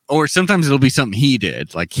get, or sometimes it'll be something he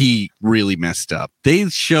did, like he really messed up. They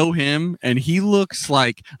show him and he looks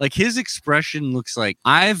like his expression looks like,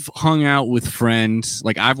 I've hung out with friends,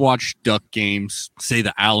 like I've watched Duck games, say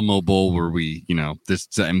the Alamo Bowl, where we, this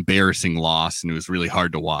is an embarrassing loss and it was really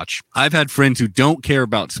hard to watch. I've had friends who don't care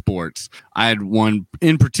about sports. I had one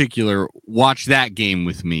in particular watch that game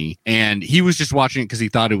with me, and he was just watching it because he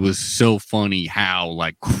thought it was so funny how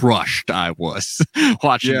like crushed I was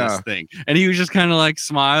watching this thing. And he was just kind of like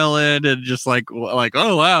smiling and just like,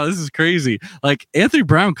 oh wow, this is crazy. Like Anthony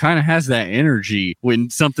Brown kind of has that energy when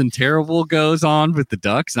something terrible goes on with the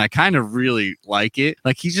Ducks, and I kind of really like it.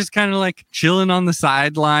 Like he's just kind of like chilling on the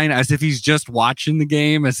sideline as if he's just watching the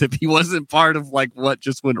game, as if he wasn't part of like what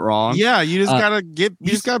just went wrong. Yeah, you just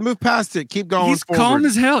gotta move past it. Keep going. He's forward. Calm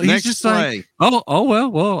as hell. Next he's just play.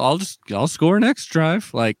 like, well, I'll score next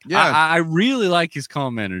drive. Like, I really like his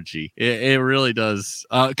calm energy. It really does.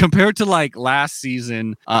 Compared to like last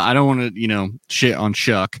season, I don't want to shit on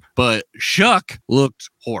Shuck, but Shuck looked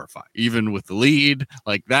horrified even with the lead.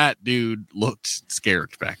 Like that dude looked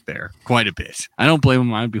scared back there quite a bit. I don't blame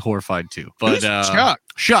him. I'd be horrified too. But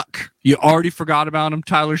Shuck, you already forgot about him,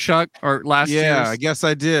 Tyler Shuck, or last year? Yeah, I guess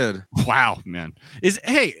I did. Wow, man.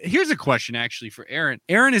 Here's a question actually for Aaron.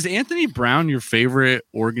 Aaron, is Anthony Brown your favorite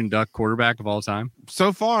Oregon Duck quarterback of all time?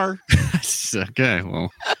 So far. Okay,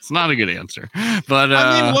 well, it's not a good answer. But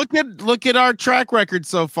I mean, look at our track record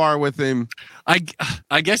so far with him.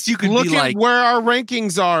 I guess you could look be at like where our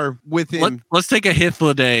rankings are with him. Let's take a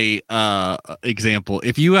Hythloday example.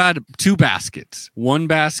 If you had two baskets, one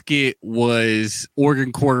basket was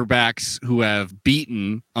Oregon quarterbacks who have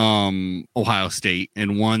beaten Ohio State,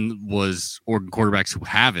 and one was Oregon quarterbacks who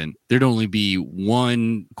haven't, there'd only be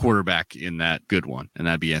one quarterback in that good one, and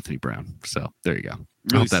that'd be Anthony Brown. So there you go.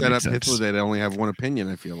 Really set up Hythloday to only have one opinion,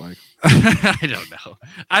 I feel like. I don't know.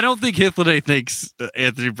 I don't think Hythloday thinks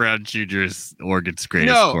Anthony Brown Jr. is Oregon's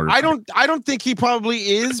greatest quarterback. I don't think he probably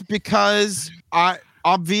is, because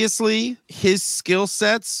obviously his skill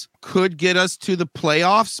sets could get us to the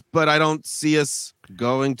playoffs, but I don't see us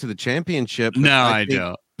going to the championship. No, I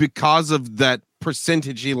don't. Because of that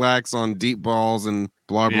percentage he lacks on deep balls and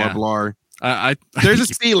blah, blah, blah. There's a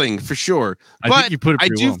ceiling for sure, but I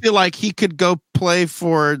do feel like he could go play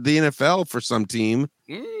for the NFL for some team,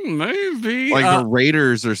 maybe like the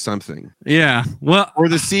Raiders or something. Yeah, well, or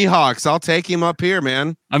the Seahawks. I'll take him up here,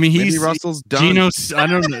 man. I mean, maybe Russell's done. I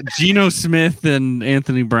don't know. Geno Smith and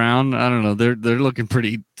Anthony Brown. I don't know. They're looking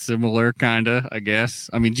pretty similar, kind of. I guess.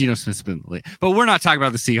 I mean, Geno Smith's been late, but we're not talking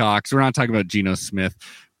about the Seahawks. We're not talking about Geno Smith.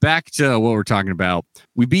 Back to what we're talking about.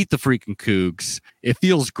 We beat the freaking Cougs. It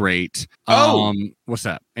feels great. What's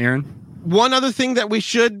that, Aaron? One other thing that we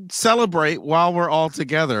should celebrate while we're all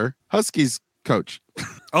together: Huskies coach.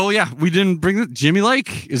 Oh yeah, we didn't bring Jimmy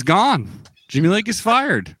Lake is gone. Jimmy Lake is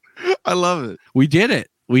fired. I love it. We did it.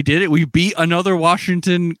 We beat another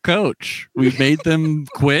Washington coach. We made them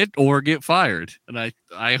quit or get fired. And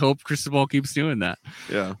I hope Cristobal keeps doing that.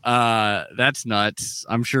 Yeah. That's nuts.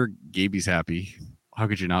 I'm sure Gaby's happy. How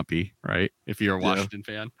could you not be, right? If you're a Washington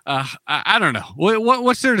fan. I don't know.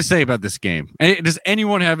 What's there to say about this game? Does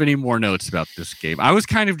anyone have any more notes about this game? I was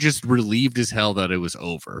kind of just relieved as hell that it was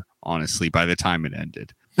over, honestly, by the time it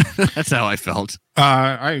ended. That's how I felt.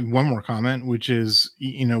 I have one more comment, which is,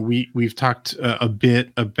 we've talked a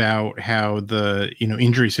bit about how the,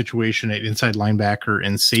 injury situation at inside linebacker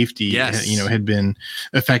and safety, had been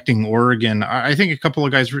affecting Oregon. I think a couple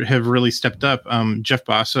of guys have really stepped up. Jeff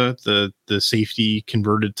Bassa, the safety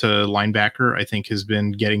converted to linebacker, I think has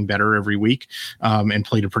been getting better every week, and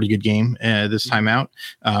played a pretty good game this time out.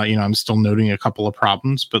 I'm still noting a couple of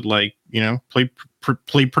problems, but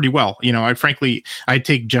played pretty well. I'd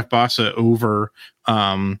take Jeff Bassa over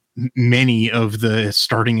many of the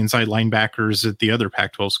starting inside linebackers at the other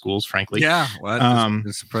Pac-12 schools, frankly. Yeah, well,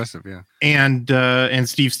 it's impressive. Yeah, and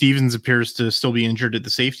Steve Stevens appears to still be injured at the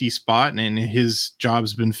safety spot, and his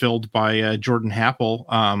job's been filled by Jordan Happel,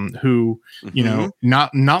 who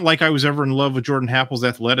not like I was ever in love with Jordan Happel's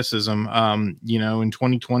athleticism. In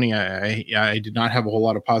 2020, I did not have a whole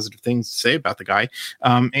lot of positive things to say about the guy.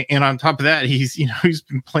 And on top of that, he's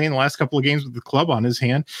been playing the last couple of games with the club on his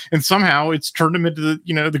hand, and somehow it's turned him into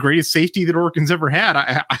the greatest safety that Oregon's ever had.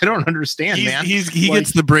 I don't understand, man. He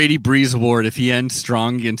gets the Brady Breeze award if he ends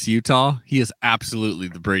strong against Utah. He is absolutely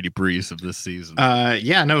the Brady Breeze of this season.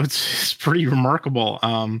 It's pretty remarkable.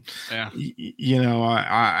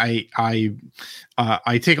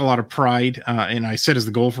 I take a lot of pride, and I set as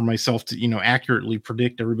the goal for myself to, accurately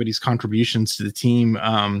predict everybody's contributions to the team,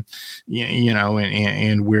 and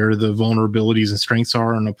where the vulnerabilities and strengths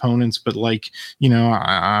are on opponents. But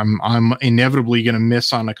I'm inevitably going to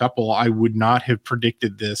miss on a couple. I would not have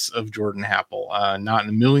predicted this of Jordan Happel. Not in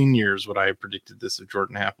a million years would I have predicted this of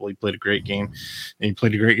Jordan Happel. He played a great game, and he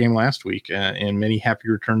played a great game last week, and many happy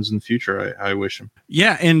returns in the future. I wish him.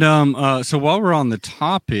 Yeah, and so while we're on the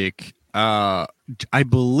topic, I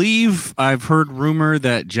believe I've heard rumor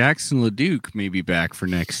that Jackson LeDuc may be back for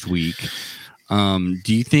next week. Do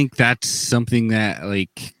you think that's something that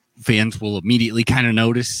fans will immediately kind of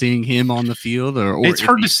notice seeing him on the field, or it's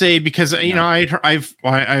hard to say because I've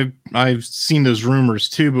seen those rumors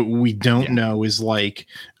too, but what we don't know is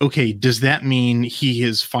okay, does that mean he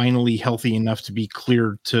is finally healthy enough to be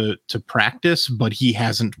cleared to practice, but he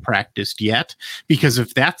hasn't practiced yet? Because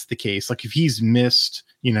if that's the case, if he's missed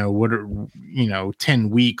 10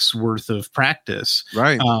 weeks worth of practice,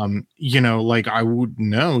 right? I would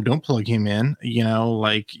don't plug him in.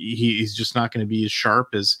 He's just not going to be as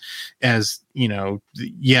sharp as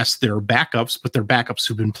yes, they're backups, but they're backups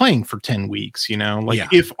who've been playing for 10 weeks.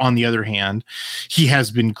 If on the other hand he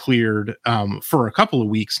has been cleared for a couple of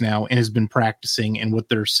weeks now and has been practicing, and what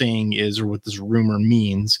they're saying is, or what this rumor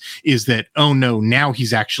means, is that, oh no, now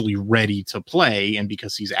he's actually ready to play, and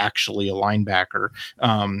because he's actually a linebacker,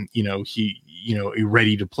 a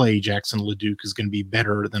ready to play Jackson LeDuc is going to be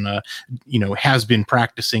better than has been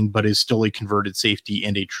practicing but is still a converted safety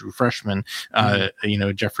and a true freshman,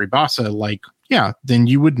 Jeffrey Bassa. Then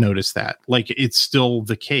you would notice that. It's still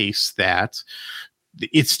the case that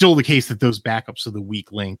those backups are the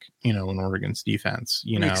weak link, in Oregon's defense.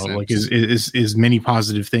 As many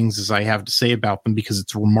positive things as I have to say about them, because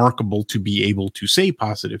it's remarkable to be able to say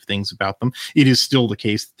positive things about them, it is still the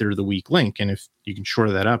case that they're the weak link. And if you can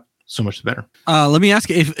shore that up, so much the better. Let me ask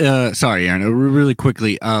if sorry, Aaron, really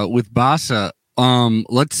quickly, with Bassa,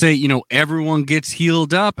 let's say everyone gets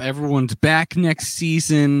healed up, everyone's back next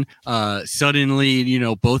season, suddenly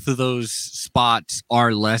both of those spots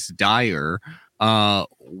are less dire.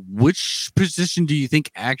 Which position do you think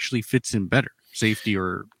actually fits in better? Safety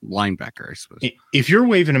or linebacker, I suppose. If you're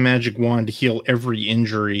waving a magic wand to heal every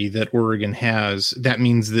injury that Oregon has, that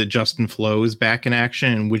means that Justin Flo is back in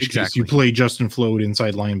action, in which case you play Justin Flo at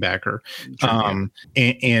inside linebacker. And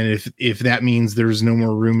if that means there's no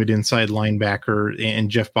more room at inside linebacker and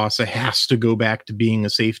Jeff Bassa has to go back to being a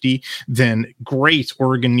safety, then great,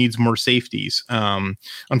 Oregon needs more safeties.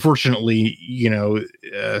 Unfortunately,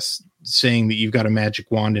 saying that you've got a magic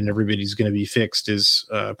wand and everybody's going to be fixed is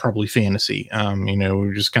probably fantasy.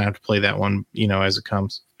 We're just going to have to play that one, as it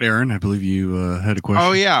comes. Aaron, I believe you had a question.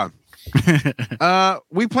 Oh, yeah.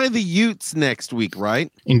 We play the Utes next week,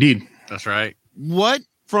 right? Indeed. That's right. What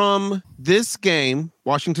from this game,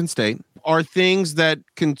 Washington State, are things that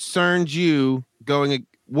concerned you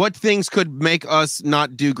what things could make us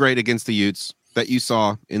not do great against the Utes that you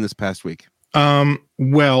saw in this past week?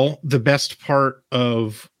 Well, the best part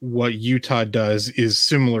of what Utah does is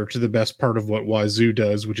similar to the best part of what Wazoo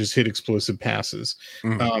does, which is hit explosive passes.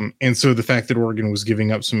 Mm-hmm. And so the fact that Oregon was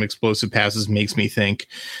giving up some explosive passes makes me think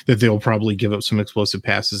that they'll probably give up some explosive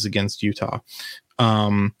passes against Utah.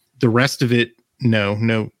 The rest of it, no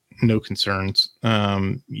concerns.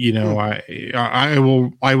 I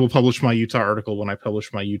will publish my Utah article when I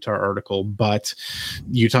publish my Utah article, but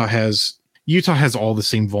Utah has all the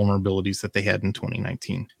same vulnerabilities that they had in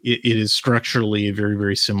 2019. It is structurally a very,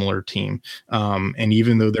 very similar team. And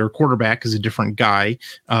even though their quarterback is a different guy,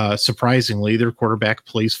 surprisingly, their quarterback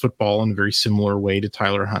plays football in a very similar way to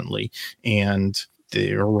Tyler Huntley. And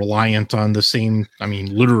they're reliant on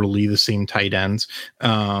literally the same tight ends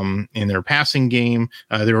in their passing game.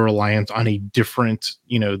 They're reliant on a different,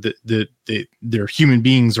 their human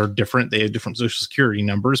beings are different. They have different social security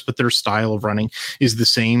numbers, but their style of running is the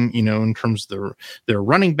same, in terms of their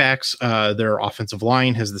running backs. Their offensive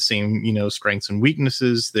line has the same, strengths and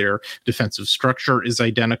weaknesses. Their defensive structure is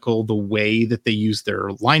identical. The way that they use their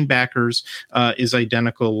linebackers is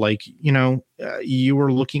identical. You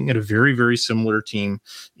were looking at a very, very similar team,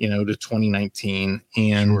 to 2019,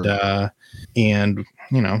 and sure.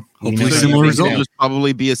 Hopefully similar result. Would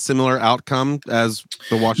probably be a similar outcome as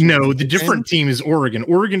the Washington. No, the different team is Oregon.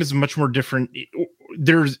 Oregon is much more different.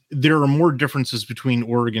 There are more differences between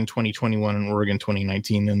Oregon 2021 and Oregon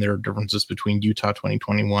 2019 than there are differences between Utah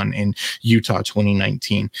 2021 and Utah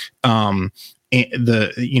 2019.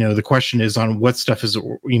 the question is on what stuff is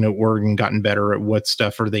Oregon gotten better at, what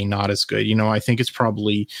stuff are they not as good. I think it's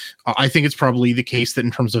probably the case that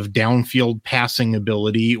in terms of downfield passing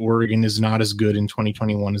ability, Oregon is not as good in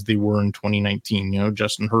 2021 as they were in 2019.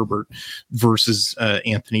 Justin Herbert versus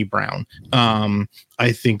Anthony Brown.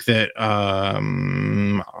 I think that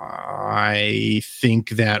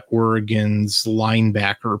Oregon's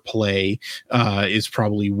linebacker play is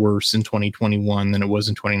probably worse in 2021 than it was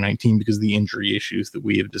in 2019 because of the injury issues that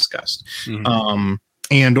we have discussed. Mm-hmm.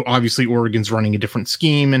 And obviously Oregon's running a different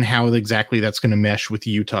scheme, and how exactly that's going to mesh with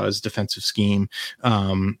Utah's defensive scheme.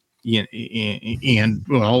 They're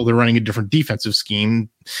running a different defensive scheme,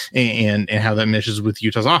 and how that meshes with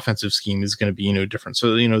Utah's offensive scheme is going to be different.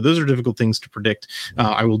 So those are difficult things to predict.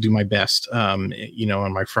 I will do my best on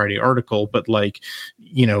my Friday article, but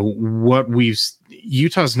Utah's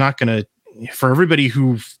not going to, for everybody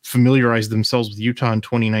who familiarized themselves with Utah in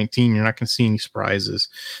 2019, you're not going to see any surprises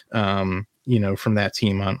from that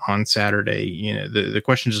team on Saturday. The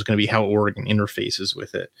question is just going to be how Oregon interfaces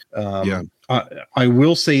with it. I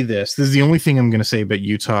will say this is the only thing I'm going to say about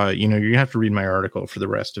Utah. You're going to have to read my article for the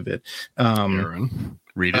rest of it. Aaron,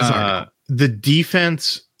 read his article. The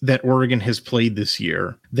defense that Oregon has played this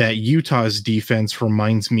year, that Utah's defense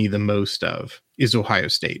reminds me the most of, is Ohio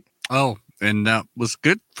State. Oh, and that was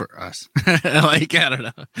good for us. I don't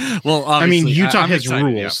know. Well, I mean, Utah has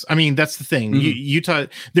rules. Yeah. I mean, that's the thing. Mm-hmm. Utah,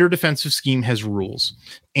 their defensive scheme has rules.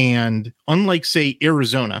 And unlike, say,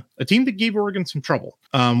 Arizona, a team that gave Oregon some trouble,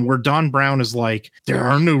 where Don Brown is like, there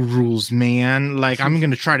are no rules, man. Like, I'm going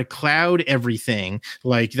to try to cloud everything.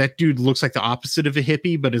 Like, that dude looks like the opposite of a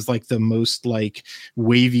hippie, but is like the most like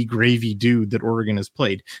wavy gravy dude that Oregon has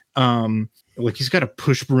played. Like, he's got a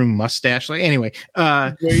push broom mustache. Like, anyway,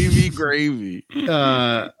 gravy.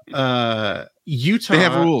 Utah, they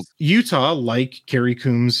have rules. Utah, like Kerry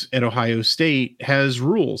Coombs at Ohio State, has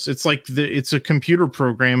rules. It's like it's a computer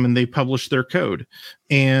program, and they publish their code.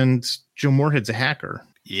 And Joe Moorhead's a hacker.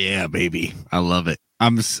 Yeah, baby, I love it.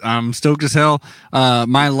 I'm stoked as hell.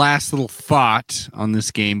 My last little thought on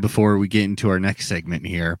this game before we get into our next segment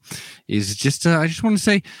here is just I just want to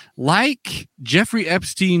say, like Jeffrey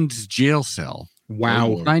Epstein's jail cell.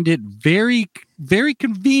 Wow, I find it very, very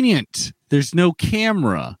convenient. There's no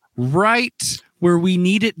camera right where we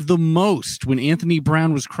need it the most. When Anthony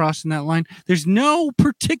Brown was crossing that line, there's no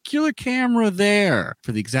particular camera there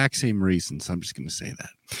for the exact same reasons. I'm just going to say that.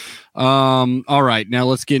 All right, now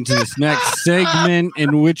let's get into this next segment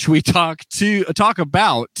in which we talk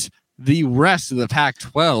about the rest of the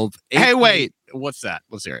Pac-12. Hey, wait, what's that?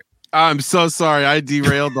 Let's hear it. I'm so sorry I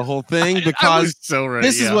derailed the whole thing because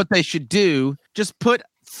this is what they should do. Just put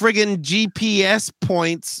friggin' GPS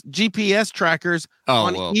trackers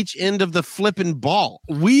on each end of the flipping ball.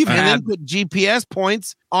 Then put GPS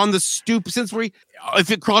points on the stoop, since if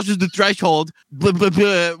it crosses the threshold with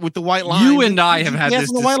the white line. You and I have had this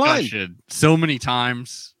discussion so many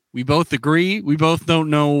times. We both agree. We both don't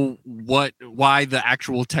know why the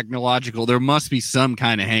actual technological. There must be some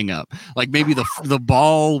kind of hang up. Like maybe the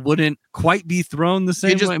ball wouldn't quite be thrown the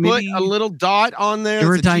same way. Just put a little dot on there.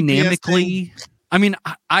 Aerodynamically. I mean,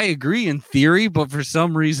 I agree in theory, but for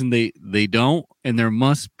some reason they don't, and there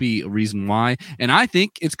must be a reason why. And I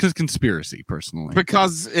think it's because conspiracy, personally.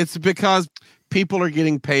 Because people are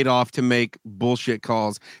getting paid off to make bullshit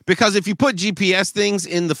calls. Because if you put GPS things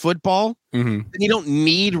in the football, then you don't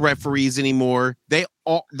need referees anymore. The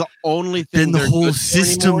only thing then the whole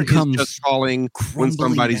system comes is just calling when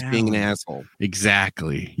somebody's being an asshole.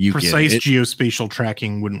 Exactly. Precise geospatial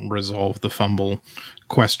tracking wouldn't resolve the fumble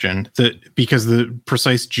question, because the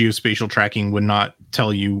precise geospatial tracking would not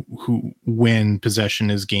tell you when possession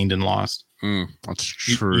is gained and lost. That's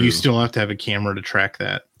true. You still have to have a camera to track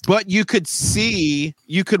that. But you could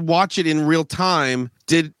watch it in real time.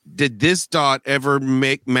 Did this dot ever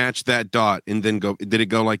match that dot, and then did it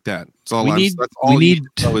go like that? That's all you need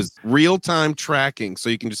is real time tracking. So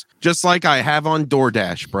you can just like I have on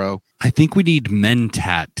DoorDash, bro. I think we need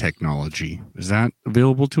Mentat technology. Is that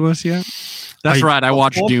available to us yet? That's right. I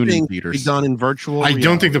watched Dune in theaters. Done in virtual reality. I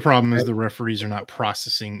don't think the problem is the referees are not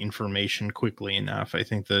processing information quickly enough. I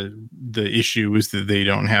think the issue is that they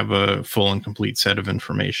don't have a full and complete set of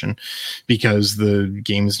information, because the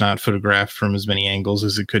game is not photographed from as many angles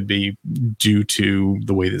schools as it could be due to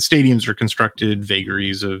the way that stadiums are constructed,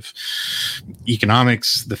 vagaries of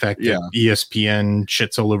economics, the fact that ESPN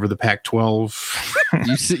shits all over the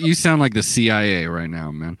Pac-12. You sound like the CIA right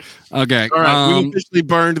now, man. Okay. All right. We officially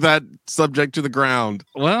burned that subject to the ground.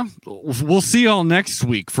 Well, we'll see y'all next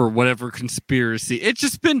week for whatever conspiracy.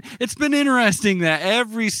 It's been interesting that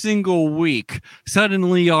every single week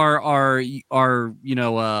suddenly our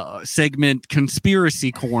segment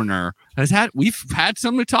Conspiracy Corner we've had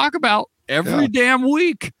something to talk about every damn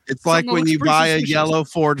week. It's like when you buy a yellow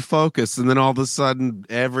Ford Focus and then all of a sudden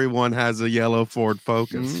everyone has a yellow Ford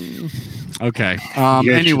Focus. Okay.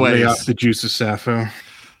 Anyways, off the juice of Sappho.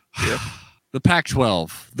 Yep. The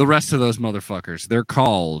Pac-12, the rest of those motherfuckers, they're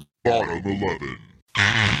called Bottom 11.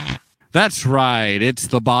 That's right. It's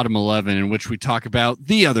the Bottom 11 in which we talk about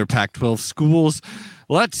the other Pac-12 schools.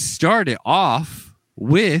 Let's start it off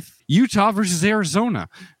with Utah versus Arizona.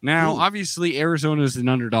 Now, obviously, Arizona is an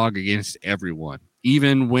underdog against everyone,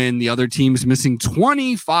 even when the other team's missing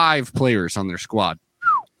 25 players on their squad.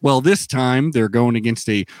 Well, this time they're going against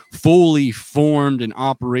a fully formed and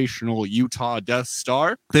operational Utah Death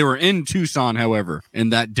Star. They were in Tucson, however,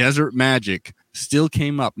 and that desert magic still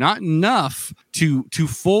came up. Not enough to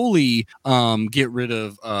fully get rid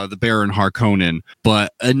of the Baron Harkonnen,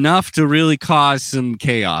 but enough to really cause some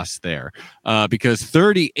chaos there because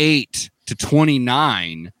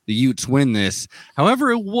 38-29, the Utes win this. However,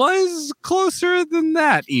 it was closer than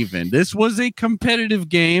that even. This was a competitive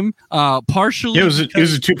game, partially. Yeah, it was a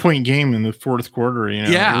 2-point game in the fourth quarter.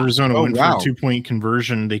 Arizona went for a 2-point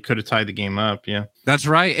conversion. They could have tied the game up. Yeah. That's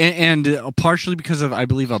right. And partially because of, I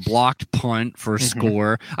believe, a blocked punt for a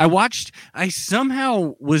score. I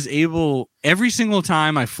somehow was able, every single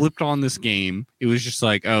time I flipped on this game, it was just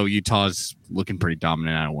like, oh, Utah's looking pretty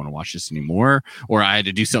dominant. I don't want to watch this anymore. Or I had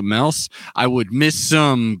to do something else. I would miss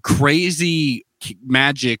some crazy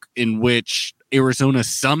magic in which Arizona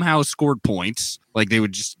somehow scored points. Like they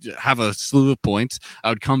would just have a slew of points. I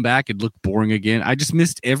would come back and look boring again. I just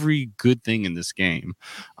missed every good thing in this game.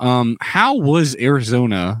 How was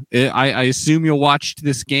Arizona? I assume you watched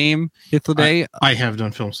this game, Hithloday. I have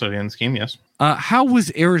done film study on this game, yes. How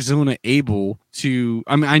was Arizona able to,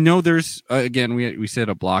 I know there's, again, we said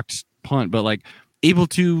a blocked punt, but like able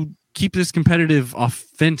to keep this competitive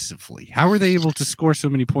offensively? How were they able to score so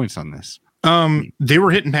many points on this? They were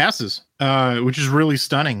hitting passes, which is really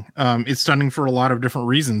stunning. It's stunning for a lot of different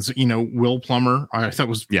reasons. Will Plummer, I thought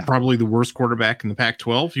was probably the worst quarterback in the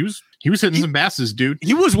Pac-12. He was hitting some passes, dude.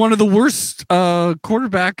 He was one of the worst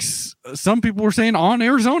quarterbacks. Some people were saying on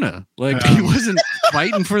Arizona, like he wasn't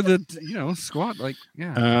fighting for the squad. Like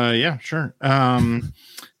sure.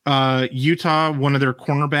 Utah, one of their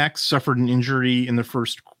cornerbacks suffered an injury in the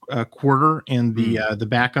first quarter, and the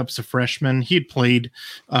backup's a freshman. He had played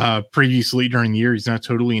previously during the year. He's not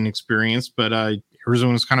totally inexperienced, but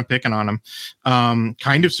Arizona's kind of picking on him.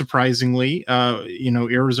 Kind of surprisingly,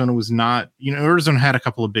 Arizona was not. Arizona had a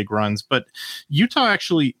couple of big runs, but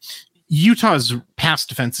Utah's pass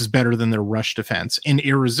defense is better than their rush defense. And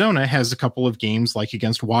Arizona has a couple of games like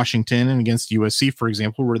against Washington and against USC, for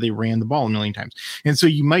example, where they ran the ball a million times. And so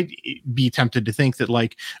you might be tempted to think that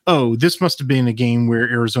like, oh, this must have been a game where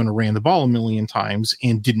Arizona ran the ball a million times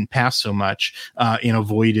and didn't pass so much and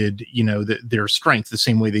avoided, their strength the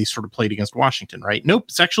same way they sort of played against Washington, right? Nope,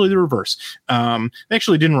 it's actually the reverse. They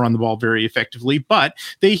actually didn't run the ball very effectively, but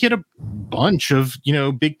they hit a bunch of,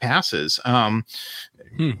 big passes.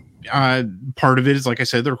 Part of it is, like I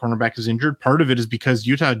said, their cornerback is injured. Part of it is because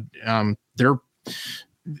Utah,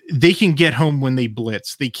 they can get home when they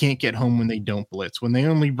blitz. They can't get home when they don't blitz. When they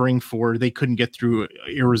only bring four, they couldn't get through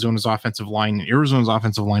Arizona's offensive line. Arizona's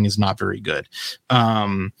offensive line is not very good.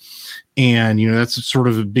 And that's sort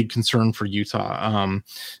of a big concern for Utah.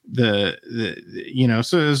 So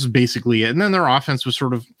this is basically it. And then their offense was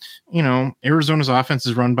sort of, Arizona's offense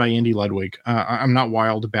is run by Andy Ludwig. I'm not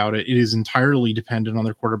wild about it. It is entirely dependent on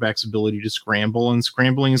their quarterback's ability to scramble, and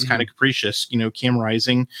scrambling is kind of capricious. Cam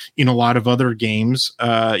Rising in a lot of other games,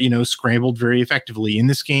 scrambled very effectively. In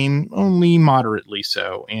this game, only moderately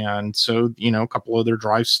so. And so, a couple other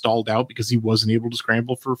drives stalled out because he wasn't able to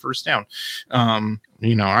scramble for a first down.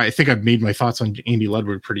 I think I've made my thoughts on Andy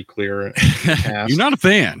Ludwig pretty clear. You're not a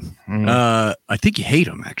fan. I think you hate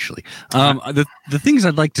him, actually. The things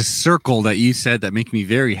I'd like to circle that you said that make me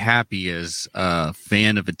very happy as a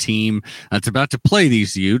fan of a team that's about to play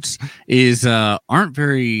these Utes is aren't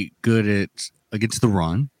very good against the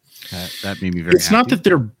run. That made me very happy. Not that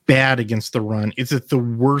they're bad against the run. It's that the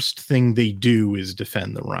worst thing they do is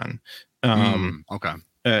defend the run. Okay.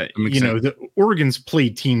 the Oregon's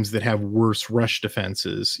played teams that have worse rush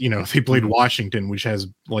defenses. They played Washington, which has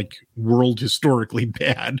like world historically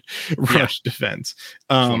bad rush defense.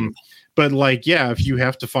 But if you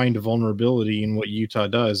have to find a vulnerability in what Utah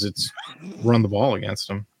does, it's run the ball against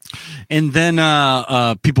them. And then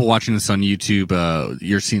people watching this on YouTube,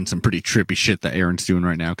 you're seeing some pretty trippy shit that Aaron's doing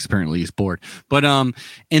right now because apparently he's bored. But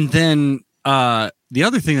and then the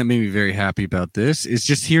other thing that made me very happy about this is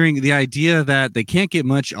just hearing the idea that they can't get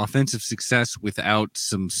much offensive success without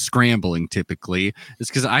some scrambling typically. It's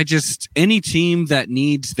because any team that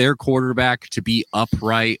needs their quarterback to be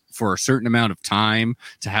upright for a certain amount of time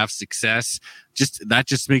to have success, that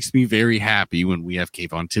just makes me very happy when we have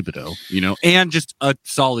Kayvon Thibodeau, and just a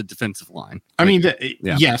solid defensive line. I mean,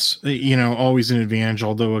 yes, always an advantage,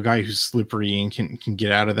 although a guy who's slippery and can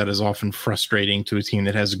get out of that is often frustrating to a team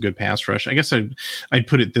that has a good pass rush. I guess I'd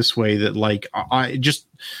put it this way, that I just,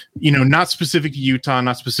 not specific to Utah,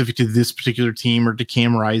 not specific to this particular team or to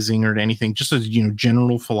Cam Rising or to anything, just a,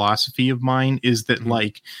 general philosophy of mine is that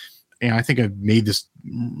I think I've made this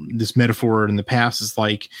metaphor in the past, is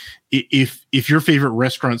like, if your favorite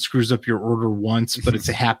restaurant screws up your order once, but it's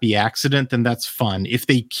a happy accident, then that's fun. If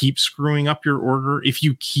they keep screwing up your order, if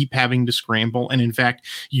you keep having to scramble, and in fact,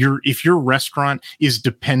 if your restaurant is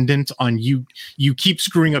dependent on you keep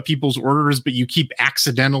screwing up people's orders, but you keep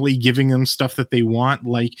accidentally giving them stuff that they want,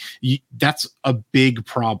 that's a big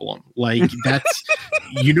problem. That's,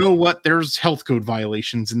 there's health code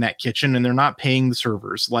violations in that kitchen, and they're not paying the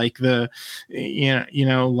servers. I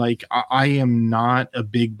am not a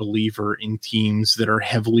big believer in teams that are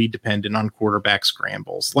heavily dependent on quarterback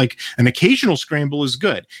scrambles. An occasional scramble is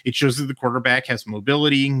good. It shows that the quarterback has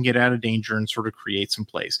mobility and can get out of danger and sort of create some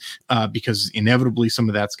plays, because inevitably some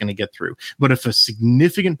of that's going to get through. But if a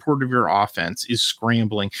significant part of your offense is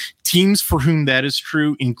scrambling, teams for whom that is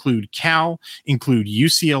true include Cal, include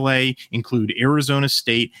UCLA, include Arizona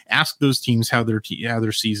State. Ask those teams how their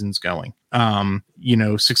season's going.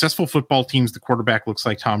 Successful football teams, the quarterback looks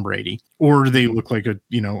like Tom Brady, or they look like a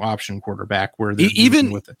option quarterback where they're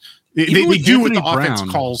even with it. They do what the offense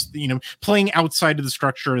calls, playing outside of the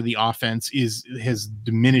structure of the offense has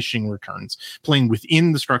diminishing returns. Playing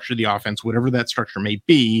within the structure of the offense, whatever that structure may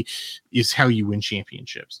be, is how you win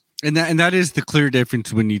championships. And that is the clear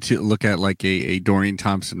difference when you look at a Dorian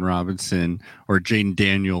Thompson-Robinson or Jaden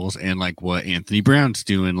Daniels and what Anthony Brown's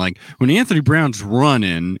doing. When Anthony Brown's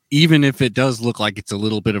running, even if it does look like it's a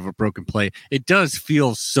little bit of a broken play, it does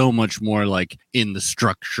feel so much more in the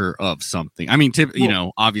structure of something. I mean,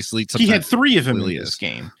 obviously he had 3 of them in this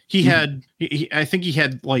game. I think he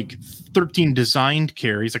had 13 designed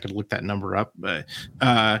carries. I could look that number up, but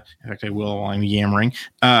in fact I will while I'm yammering.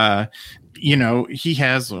 He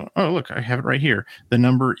has, look, I have it right here. The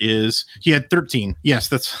number is, he had 13. Yes,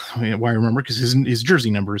 that's why I remember, because his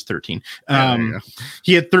jersey number is 13.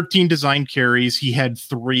 He had 13 designed carries. He had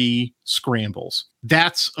 3 scrambles.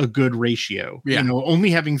 That's a good ratio. Yeah.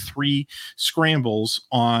 Only having 3 scrambles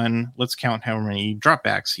on, let's count how many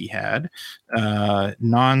dropbacks he had.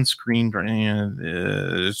 Non-screen,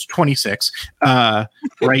 26.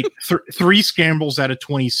 Right. 3 scrambles out of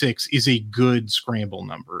 26 is a good scramble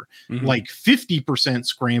number. Mm-hmm. 50%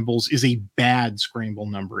 scrambles is a bad scramble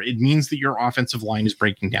number. It means that your offensive line is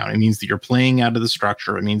breaking down. It means that you're playing out of the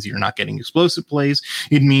structure. It means that you're not getting explosive plays.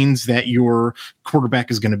 It means that your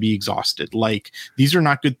quarterback is going to be exhausted. These are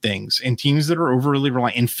not good things. And teams that are overly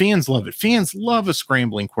reliant, and fans love it. Fans love a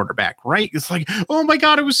scrambling quarterback, right? It's oh my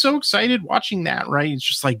God, I was so excited watching that, right? It's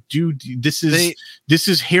just dude, this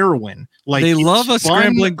is heroin. They love a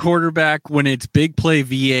scrambling quarterback when it's big play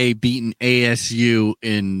VA beating ASU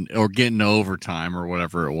or getting to overtime or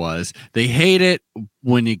whatever it was. They hate it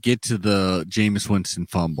when you get to the Jameis Winston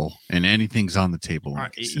fumble and anything's on the table.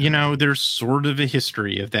 There's sort of a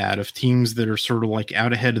history of that, of teams that are sort of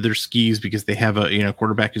out ahead of their skis because they have a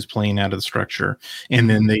quarterback who's playing out of the structure, and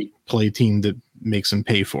then they play a team that makes them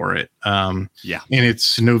pay for it. And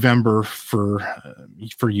it's November for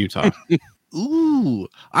Utah. Ooh,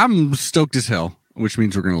 I'm stoked as hell, which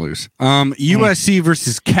means we're going to lose. USC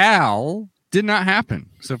versus Cal did not happen,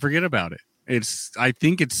 so forget about it. I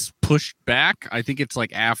think it's pushed back. I think it's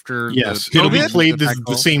after. Yes, it'll be played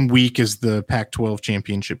the same week as the Pac-12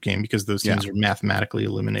 championship game because those teams are mathematically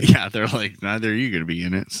eliminated. Yeah, they're neither are you going to be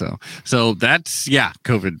in it. So that's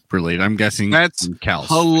COVID related. I'm guessing that's Cal's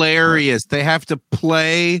hilarious. They have to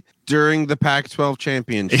play during the Pac-12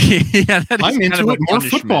 championship. Yeah, I'm into it. More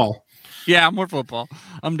football. Yeah, more football.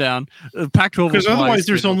 I'm down. Pac-12 because otherwise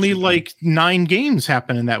there's only like 9 games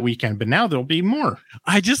happening that weekend, but now there'll be more.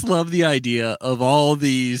 I just love the idea of all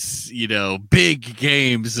these, big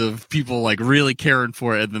games of people like really caring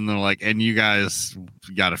for it, and then they're like, and you guys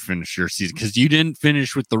got to finish your season because you didn't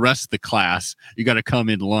finish with the rest of the class. You got to come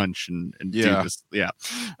in lunch and do this. Yeah.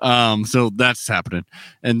 So that's happening.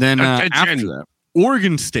 And then after that,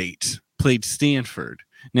 Oregon State played Stanford.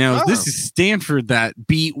 Now, this is Stanford that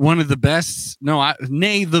beat one of the best,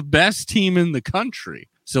 the best team in the country.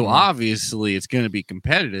 So obviously it's going to be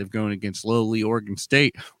competitive going against lowly Oregon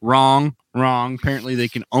State. Wrong. Apparently they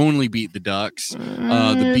can only beat the Ducks.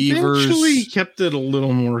 The Beavers eventually kept it a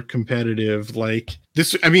little more competitive. Like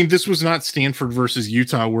this, this was not Stanford versus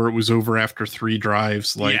Utah where it was over after 3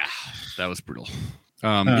 drives. That was brutal.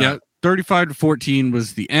 35-14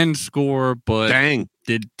 was the end score, but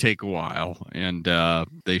did take a while, and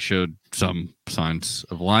they showed some signs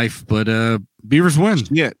of life. But Beavers win.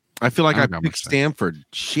 Yeah, I feel like I picked Stanford.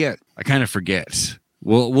 Shit, I kind of forget.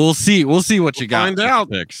 We'll see what you got. Find out.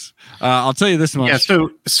 Picks. I'll tell you this much. Yeah.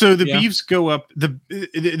 So the Beavs go up. The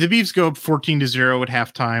Beavs go up 14-0 at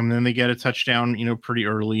halftime. And then they get a touchdown, pretty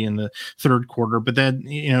early in the third quarter. But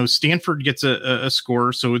then Stanford gets a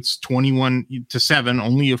score, so it's 21-7,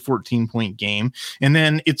 only a 14-point game. And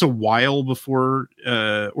then it's a while before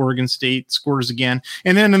Oregon State scores again.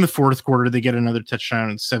 And then in the fourth quarter, they get another touchdown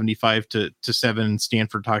at 75-7. And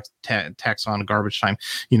Stanford tacks on a garbage time,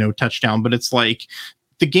 touchdown. But it's like,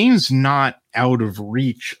 the game's not out of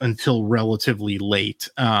reach until relatively late.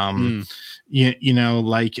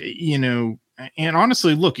 And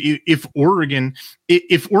honestly, look, if Oregon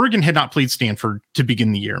had not played Stanford to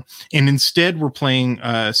begin the year, and instead we're playing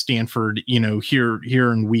Stanford, here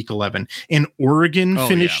in week 11, and Oregon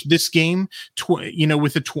finished this game,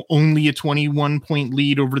 with only a 21-point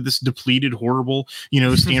lead over this depleted, horrible,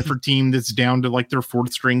 Stanford team that's down to like their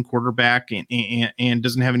 4th string quarterback and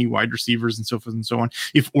doesn't have any wide receivers and so forth and so on.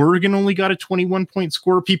 If Oregon only got a 21-point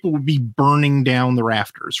score, people would be burning down the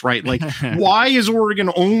rafters, right? Like, why is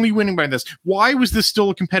Oregon only winning by this? Why was this still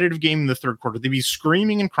a competitive game in the third quarter? They'd be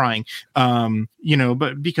screaming and crying,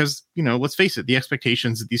 but because, let's face it, the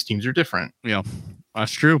expectations of these teams are different. Yeah,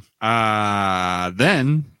 that's true.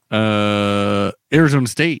 Then Arizona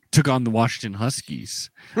State took on the Washington Huskies.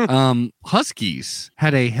 Huskies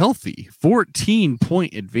had a healthy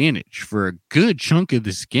 14-point advantage for a good chunk of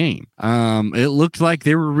this game. It looked like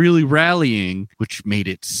they were really rallying, which made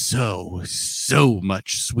it so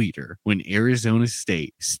much sweeter when Arizona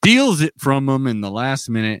State steals it from them in the last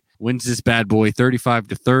minute, wins this bad boy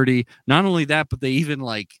 35-30. Not only that, but they even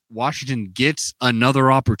Washington gets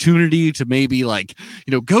another opportunity to maybe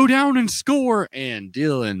go down and score, and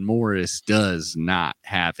Dylan Morris does not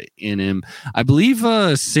have it in him. I believe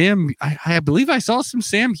I believe I saw some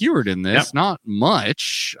Sam Hewitt in this. Yep. Not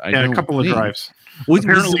much. A couple of drives.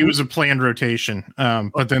 Apparently it was a planned rotation,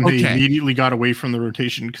 but then they immediately got away from the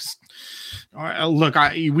rotation because look,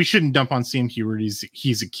 we shouldn't dump on Sam Hewitt.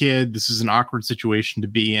 He's a kid. This is an awkward situation to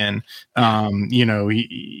be in.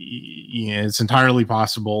 It's entirely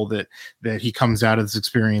possible that he comes out of this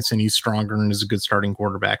experience and he's stronger and is a good starting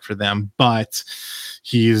quarterback for them. But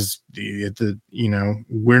he is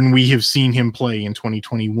when we have seen him play in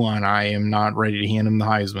 2021, I am not ready to hand him the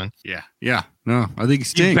Heisman. Yeah. No, I think he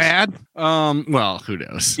stinks. He's bad. Well, who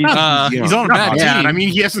knows? He's on a bad team.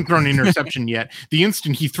 He hasn't thrown an interception yet. The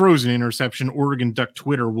instant he throws an interception, Oregon Duck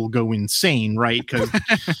Twitter will go insane, right? Because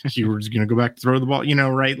he was going to go back to throw the ball,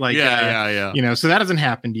 right? So that hasn't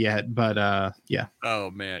happened yet, but yeah.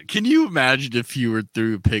 Oh man, can you imagine if you were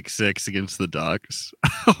through pick 6 against the Ducks?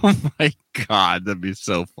 Oh my God, that'd be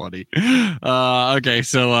so funny. Okay,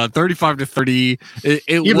 so 35-30.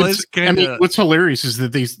 It was kind of. What's hilarious is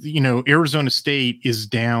that Arizona State is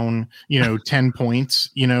down, 10 points,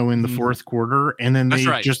 in the fourth quarter, and then they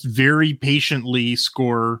just very patiently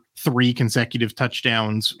score 3 consecutive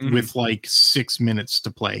touchdowns with 6 minutes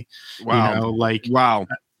to play. Wow. Wow.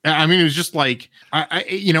 It was just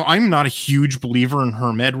I'm not a huge believer in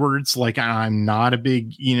Herm Edwards. I'm not a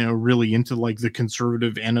big, really into the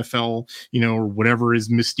conservative NFL, or whatever his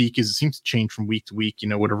mystique is. It seems to change from week to week,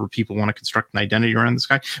 whatever people want to construct an identity around this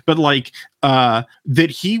guy. But that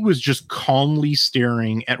he was just calmly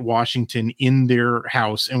staring at Washington in their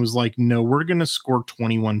house and was like, no, we're going to score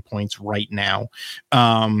 21 points right now.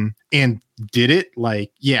 And did it one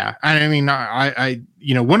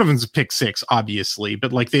of them's a pick 6, obviously,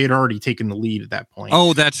 but they had already taken the lead at that point.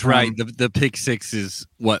 Oh, that's right. The pick 6 is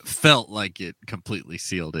what felt like it completely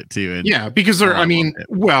sealed it too. And because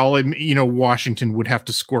Washington would have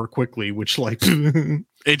to score quickly, which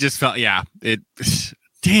it just felt,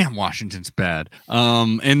 damn, Washington's bad.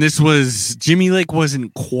 And this was Jimmy Lake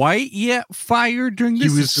wasn't quite yet fired during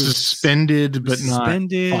this. He was suspended, but not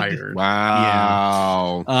fired.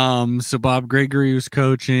 Wow. Yeah. So Bob Gregory was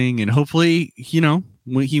coaching, and hopefully,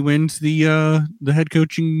 when he wins the head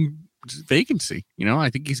coaching vacancy, I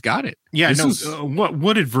think he's got it. Yeah,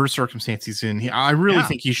 what adverse circumstance he's in. I really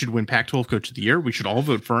think he should win Pac-12 Coach of the Year. We should all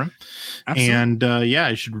vote for him. Absolutely. And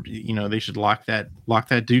I should, they should lock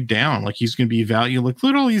that dude down. Like, he's going to be valued. Like,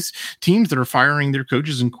 look at all these teams that are firing their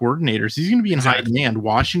coaches and coordinators. He's going to be in high demand.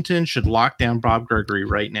 Washington should lock down Bob Gregory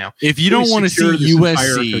right now. If you don't want to see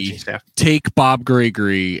USC take Bob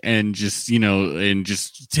Gregory and just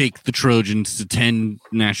take the Trojans to 10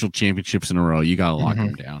 national championships in a row, you got to lock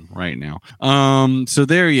him down right now. So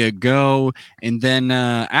there you go. And then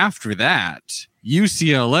after that,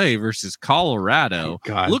 UCLA versus Colorado.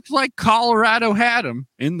 Looked like Colorado had them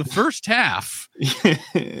in the first half,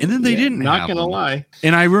 and then they didn't. Not gonna lie.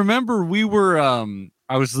 And I remember we were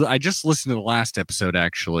I just listened to the last episode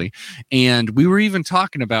actually, and we were even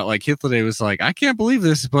talking about like Hythloday was like, I can't believe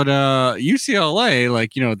this, but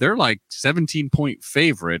UCLA, they're like 17-point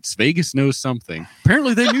favorites. Vegas knows something.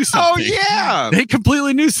 Apparently they knew something. Oh yeah. They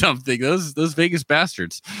completely knew something. Those Vegas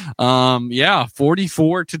bastards.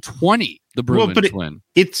 44-20. The Bruins win.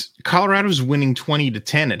 It's Colorado's winning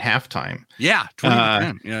 20-10 at halftime. Yeah,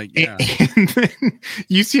 20-10. Yeah. And then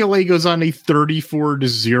UCLA goes on a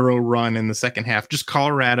 34-0 run in the second half. Just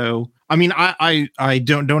Colorado. I mean, I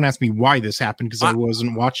don't ask me why this happened because I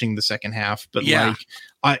wasn't watching the second half. But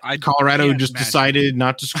Colorado just decided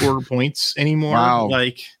not to score points anymore. Wow.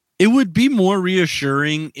 Like, it would be more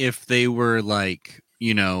reassuring if they were like,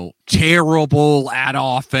 terrible at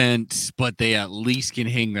offense, but they at least can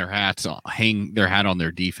hang their hat on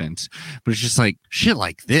their defense. But it's just like shit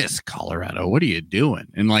like this, Colorado. What are you doing?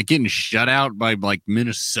 And like getting shut out by like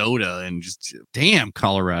Minnesota, and just damn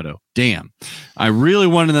Colorado. Damn. I really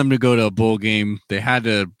wanted them to go to a bowl game. They had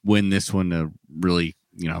to win this one to really,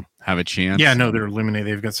 have a chance. Yeah, no, they're eliminated.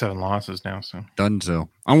 They've got 7 losses now. So Dunzo.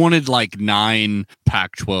 I wanted like 9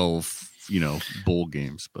 Pac-12 bowl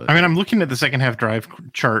games. But I mean, I'm looking at the second half drive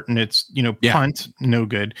chart, and it's punt, no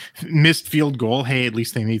good. Missed field goal, hey, at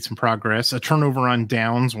least they made some progress. A turnover on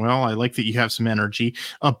downs, well, I like that you have some energy.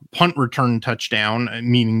 A punt return touchdown,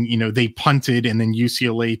 meaning they punted and then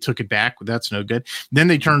UCLA took it back. That's no good. Then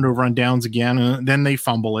they turned over on downs again, then they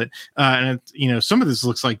fumble it, and some of this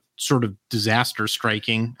looks like sort of disaster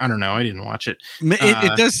striking. I don't know. I didn't watch it.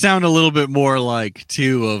 It does sound a little bit more like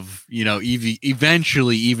too of,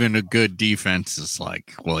 eventually even a good defense is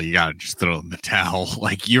like, well, you got to just throw in the towel.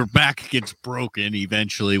 Like your back gets broken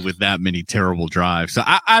eventually with that many terrible drives. So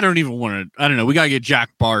I don't even want to, I don't know. We got to get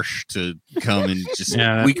Jack Barsh to come and just,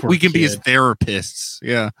 we can be his therapists.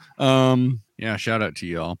 Yeah. Shout out to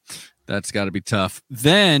y'all. That's got to be tough.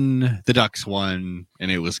 Then the Ducks won,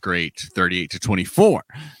 and it was great, 38-24.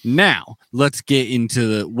 Now, let's get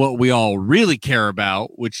into what we all really care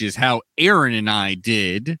about, which is how Aaron and I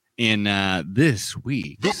did in this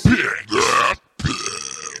week. The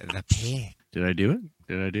pick. Did I do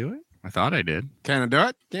it? I thought I did. Can I do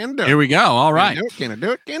it? Can I do it? Here we go. All right. Can I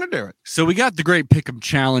do it? Can I do it? So we got the great Pick'em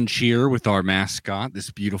Challenge here with our mascot, this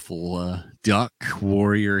beautiful duck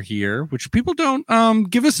warrior here, which people don't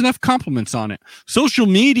give us enough compliments on it. Social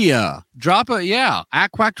media, drop at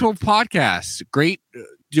Quack 12 Podcast. Great.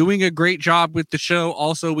 Doing a great job with the show.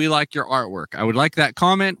 Also, we like your artwork. I would like that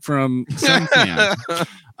comment from some fan.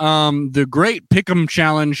 The great Pick'em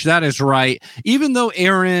Challenge. That is right. Even though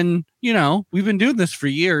Aaron, we've been doing this for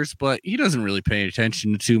years, but he doesn't really pay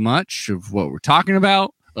attention to too much of what we're talking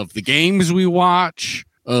about, of the games we watch,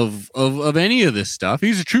 of any of this stuff.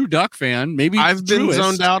 He's a true Duck fan. Maybe I've been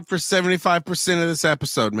zoned out for 75% of this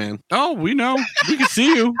episode, man. Oh, we know. We can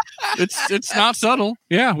see you. It's not subtle.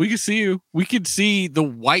 Yeah, we can see you. We can see the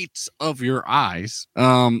whites of your eyes.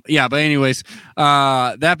 But anyways,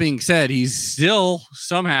 that being said, he's still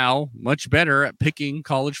somehow much better at picking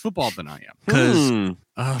college football than I am. Because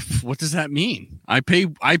what does that mean? I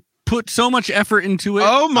put so much effort into it.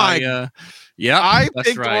 Oh my I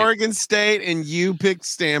picked right. Oregon State and you picked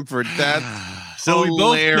Stanford. That's so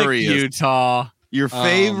hilarious. We both picked Utah. Your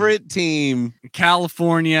favorite team.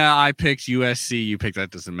 California, I picked USC. You picked,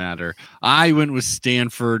 that doesn't matter. I went with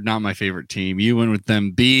Stanford, not my favorite team. You went with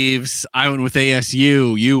them Beavs. I went with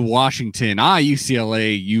ASU. You Washington. I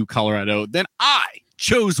UCLA. You Colorado. Then I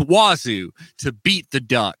chose Wazoo to beat the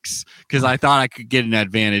Ducks because I thought I could get an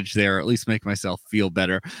advantage there, at least make myself feel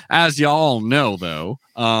better. As y'all know, though,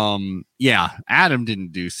 Adam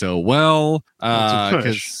didn't do so well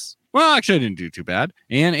because, actually, I didn't do too bad,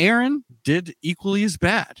 and Aaron did equally as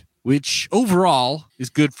bad. which overall is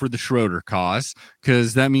good for the Schroeder cause,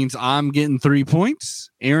 because that means I'm getting 3 points.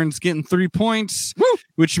 Aaron's getting 3 points,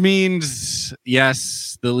 which means,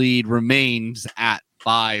 yes, the lead remains at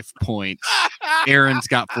 5 points. Aaron's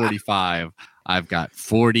got 45. I've got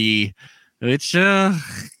 40. Which, I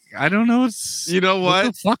don't know. You know what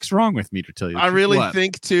the fuck's wrong with me, to tell you? I really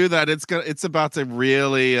think too that it's about to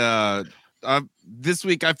really. This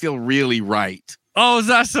week I feel really right. Oh, is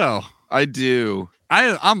that so? I do.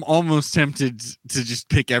 I'm almost tempted to just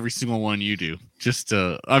pick every single one you do.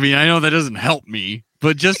 I know that doesn't help me,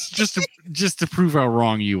 but just to prove how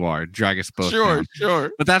wrong you are, drag us both down. Sure.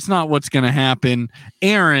 But that's not what's going to happen.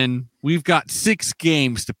 Aaron, we've got 6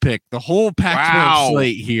 games to pick. The whole Pac-12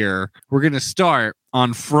 slate here. We're going to start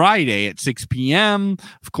on Friday at 6 p.m.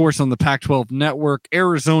 Of course, on the Pac-12 network.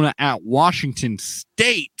 Arizona at Washington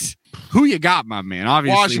State. Who you got, my man?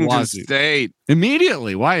 Obviously, Washington State.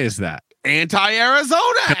 Immediately. Why is that?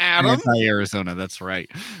 Anti-Arizona, Adam. Anti-Arizona, that's right.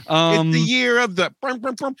 It's the year of the...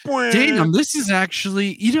 Damn, this is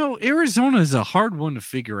actually... Arizona is a hard one to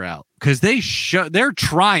figure out, because they're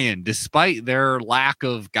trying, despite their lack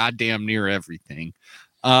of goddamn near everything.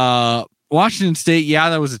 Washington State,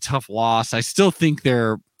 that was a tough loss. I still think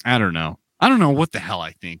they're... I don't know what the hell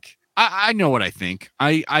I think. I know what I think.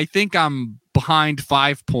 I think I'm behind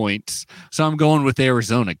 5 points, so I'm going with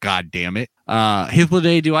Arizona. God damn it.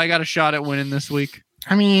 Hithloday, do I got a shot at winning this week?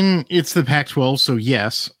 I mean, it's the Pac-12, so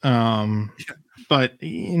yes. But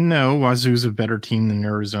Wazoo's a better team than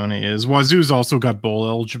Arizona is. Wazoo's also got bowl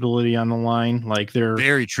eligibility on the line. Like they're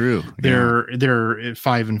very true. They're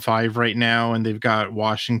 5-5 right now, and they've got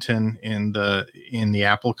Washington in the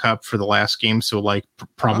Apple Cup for the last game. So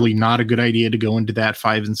probably not a good idea to go into that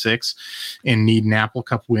 5-6 and need an Apple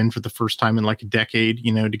Cup win for the first time in like a decade,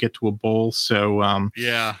 to get to a bowl. So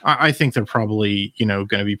I think they're probably going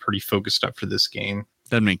to be pretty focused up for this game.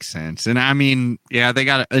 That makes sense. And I mean, they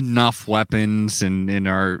got enough weapons and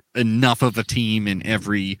are enough of a team in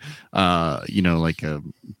every, like a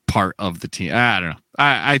part of the team. I don't know.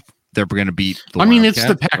 They're going to beat the Wildcats, it's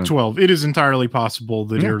the Pac-12. It is entirely possible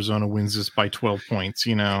that Arizona wins this by 12 points,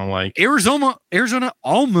 Arizona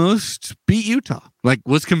almost beat Utah,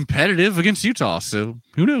 was competitive against Utah. So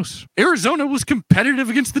who knows? Arizona was competitive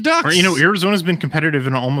against the Ducks. Or, Arizona's been competitive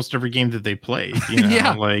in almost every game that they played.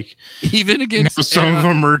 Even against some of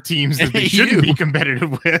them are teams that they shouldn't be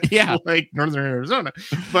competitive with. Yeah. Like Northern Arizona.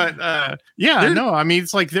 But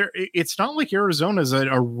it's like it's not like Arizona's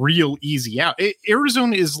a real easy out.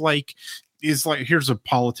 Arizona is like here's a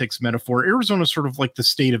politics metaphor. Arizona is sort of like the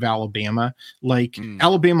state of Alabama.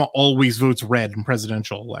 Alabama always votes red in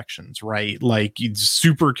presidential elections, right? It's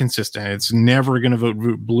super consistent. It's never going to vote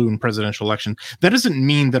blue in presidential elections. That doesn't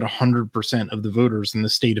mean that 100% of the voters in the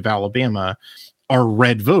state of Alabama are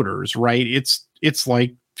red voters, right? It's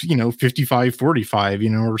like 55-45,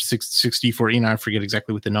 or 60-40, I forget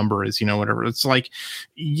exactly what the number is, whatever. It's like,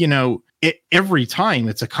 every time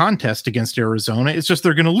it's a contest against Arizona, it's just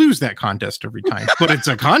they're going to lose that contest every time, but it's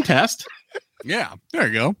a contest. Yeah, there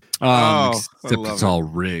you go. Except it's all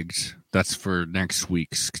rigged. That's for next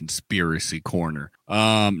week's Conspiracy Corner. No,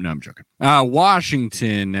 I'm joking.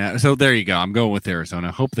 Washington. So there you go. I'm going with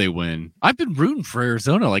Arizona. Hope they win. I've been rooting for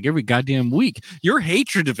Arizona every goddamn week. Your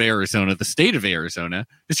hatred of Arizona, the state of Arizona,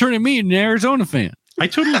 is turning me into an Arizona fan. I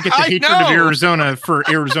totally get the hatred of Arizona for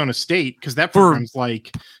Arizona State, because that program's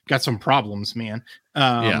got some problems, man.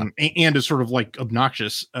 And is sort of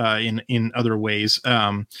obnoxious in other ways. Let's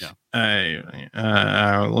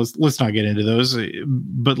not get into those,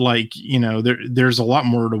 but there's a lot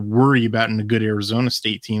more to worry about in a good Arizona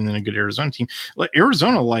State team than a good Arizona team.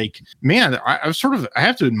 Arizona, man, I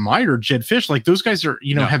have to admire Jed Fish. Those guys are,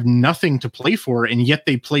 have nothing to play for, and yet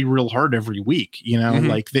they play real hard every week.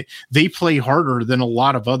 They play harder than a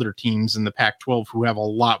lot of other teams in the Pac-12 who have a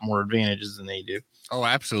lot more advantages than they do. Oh,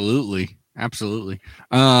 absolutely.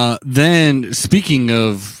 Then speaking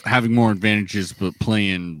of having more advantages but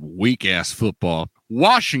playing weak ass football,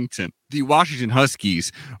 the Washington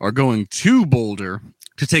Huskies are going to Boulder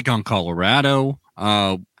to take on Colorado.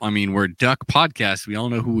 We're a Duck podcast. We all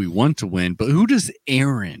know who we want to win, but who does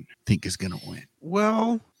Aaron think is going to win?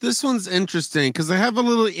 Well, this one's interesting because I have a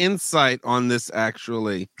little insight on this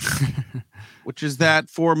actually, which is that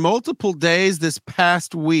for multiple days this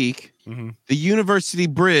past week, the University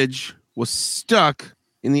Bridge was stuck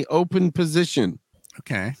in the open position.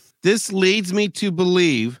 Okay. This leads me to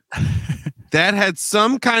believe that had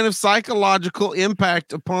some kind of psychological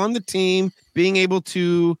impact upon the team being able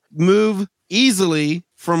to move easily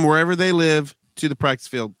from wherever they live to the practice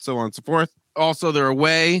field, so on and so forth. Also, they're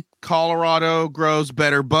away. Colorado grows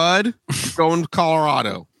better bud. Going to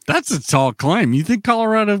Colorado. That's a tall claim. You think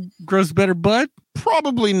Colorado grows better bud?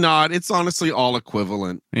 Probably not. It's honestly all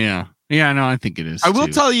equivalent. Yeah. Yeah, no, I think it is. I will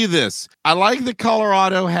tell you this. I like that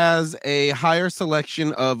Colorado has a higher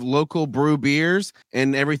selection of local brew beers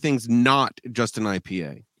and everything's not just an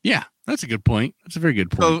IPA. Yeah, that's a good point. That's a very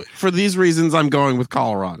good point. So for these reasons, I'm going with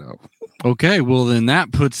Colorado. Okay, well, then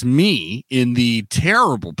that puts me in the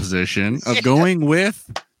terrible position of going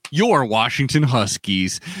with your Washington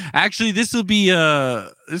Huskies. Actually, this will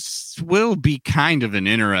be kind of an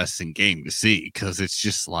interesting game to see because it's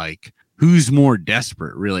just like who's more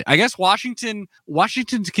desperate, really. I guess Washington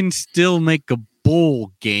can still make a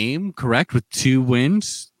bowl game, correct, with 2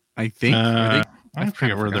 wins. I think. I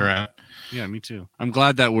forget where they're at. Yeah, me too. I'm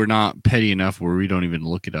glad that we're not petty enough where we don't even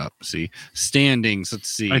look it up. See standings. Let's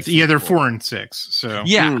see. They're 4-6. So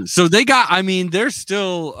yeah, so they got. I mean, they're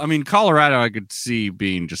still. I mean, Colorado, I could see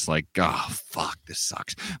being just like, oh fuck, this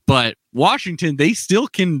sucks. But Washington, they still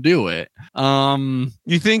can do it.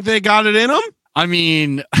 You think they got it in them? I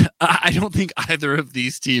mean, I don't think either of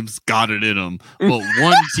these teams got it in them, but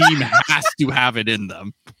one team has to have it in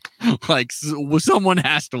them. Like someone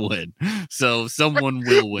has to win, so someone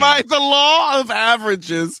will win. By the law of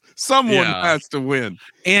averages, someone has to win.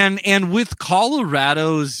 And with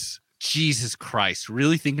Colorado's, Jesus Christ,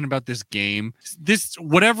 really thinking about this game,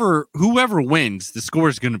 whoever wins, the score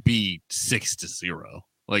is going to be 6-0.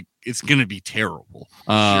 Like it's going to be terrible.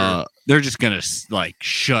 Sure. They're just going to like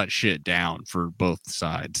shut shit down for both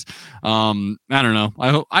sides. I don't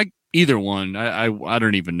know. Either one. I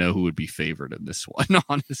don't even know who would be favored in this one,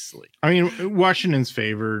 honestly. I mean, Washington's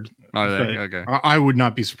favored. Okay. I would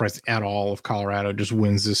not be surprised at all if Colorado just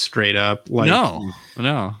wins this straight up. Like, no.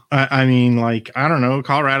 I mean, like, I don't know.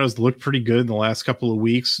 Colorado's looked pretty good in the last couple of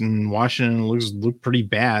weeks, and Washington looked pretty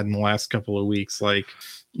bad in the last couple of weeks. Like,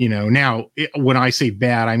 you know, now when I say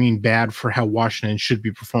bad, I mean bad for how Washington should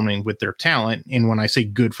be performing with their talent. And when I say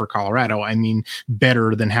good for Colorado, I mean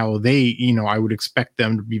better than how they, I would expect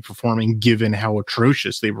them to be performing given how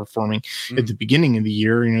atrocious they were performing at the beginning of the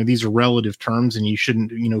year. These are relative terms and you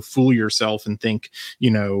shouldn't, fool yourself and think,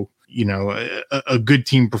 a good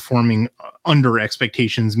team performing under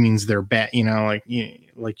expectations means they're bad,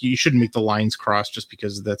 like you shouldn't make the lines cross just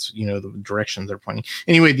because that's, the direction they're pointing.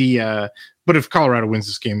 Anyway, but if Colorado wins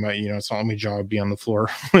this game, it's not my job to be on the floor.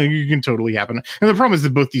 It can totally happen. And the problem is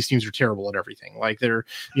that both these teams are terrible at everything. Like they're,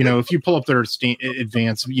 if you pull up their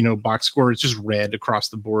advanced, box score, it's just red across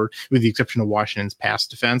the board with the exception of Washington's pass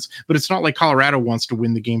defense. But it's not like Colorado wants to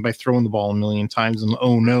win the game by throwing the ball a million times and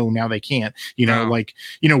oh no, now they can't.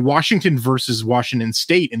 Washington versus Washington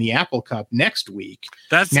State in the Apple Cup next week.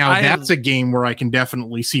 That's a game where I can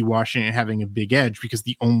definitely see Washington having a big edge because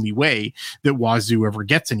the only way that Wazoo ever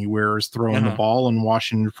gets anywhere is throwing the ball, and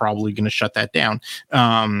Washington's probably going to shut that down.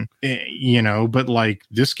 But like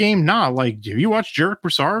this game, like, have you watched Jarek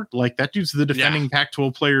Broussard? Like that dude's the defending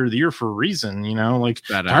Pac-12 player of the year for a reason, like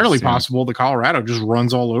entirely possible that Colorado just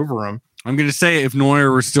runs all over him. I'm going to say if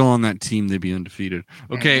Neuer were still on that team, they'd be undefeated.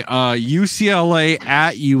 Okay. UCLA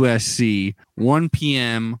at USC, 1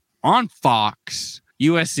 p.m. on Fox.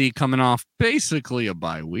 USC coming off basically a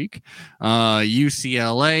bye week.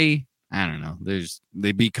 UCLA, I don't know.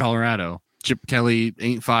 They beat Colorado. Chip Kelly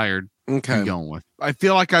ain't fired. Okay. I'm going with. I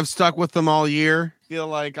feel like I've stuck with them all year. Feel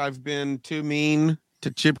like I've been too mean to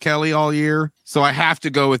Chip Kelly all year. So I have to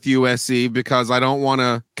go with USC because I don't want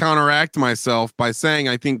to counteract myself by saying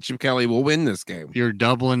I think Chip Kelly will win this game. You're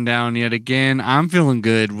doubling down yet again. I'm feeling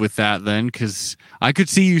good with that then because I could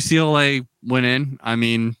see UCLA winning. I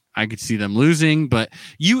mean, I could see them losing, but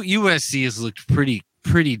USC has looked pretty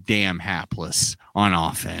damn hapless on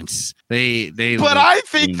offense. But I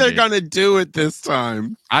think they're going to do it this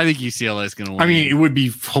time. I think UCLA is going to win. I mean, it would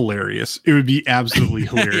be hilarious. It would be absolutely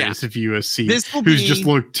hilarious if USC, who's just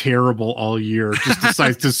looked terrible all year, just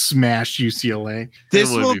decides to smash UCLA.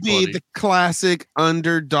 This will be the classic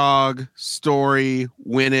underdog story.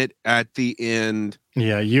 Win it at the end.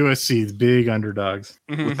 Yeah, USC's big underdogs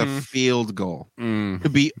with a field goal to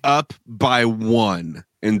be up by 1.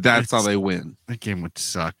 And that's how they win. That game would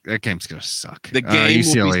suck. That game's going to suck. The game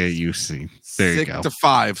UCLA at UC. There you go.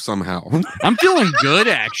 6-5 somehow. I'm feeling good,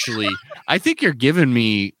 actually. I think you're giving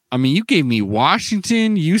me... I mean, you gave me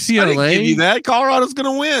Washington, UCLA. I didn't give you that. Colorado's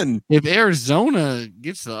going to win. If Arizona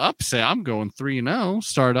gets the upset, I'm going 3-0.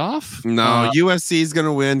 Start off. No, USC's going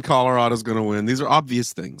to win. Colorado's going to win. These are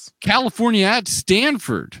obvious things. California at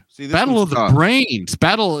Stanford. Battle of the brains.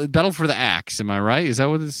 Battle for the axe. Am I right? Is that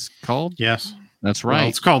what it's called? Yes. That's right. Well,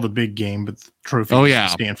 it's called the big game, but the trophy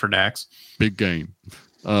is Stanford axe. Big game.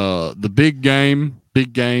 The big game.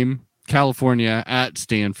 California at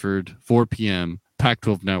Stanford, 4 p.m.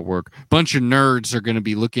 Pac-12 network. Bunch of nerds are going to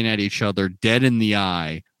be looking at each other dead in the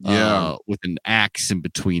eye, with an axe in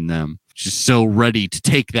between them, just so ready to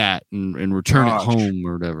take that and return it home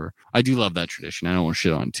or whatever. I do love that tradition. I don't want to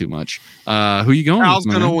shit on it too much. Who you going Cal's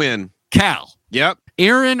with? Cal's gonna win. Cal. Yep.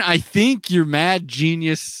 Aaron, I think your mad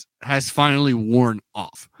genius has finally worn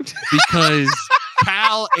off because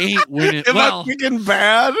Cal ain't winning. Am I freaking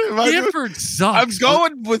bad? Stanford sucks. I'm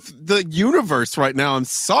going with the universe right now. I'm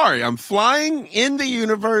sorry. I'm flying in the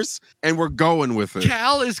universe, and we're going with it.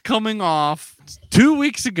 Cal is coming off 2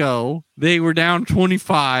 weeks ago. They were down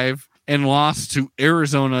 25 and lost to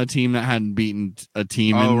Arizona, a team that hadn't beaten a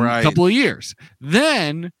team in a couple of years.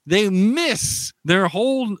 Then they miss their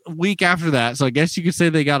whole week after that. So I guess you could say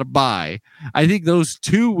they got a bye. I think those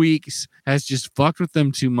 2 weeks has just fucked with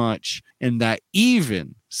them too much, and that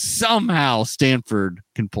even somehow Stanford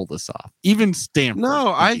can pull this off. Even Stanford. No,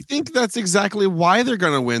 I think that's exactly why they're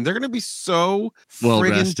going to win. They're going to be so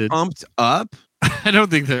friggin' pumped up. I don't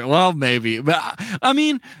think they're, well, maybe, but I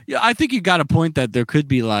mean, I think you got a point that there could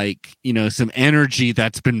be like, some energy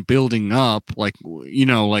that's been building up. Like,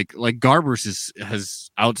 like Garbers has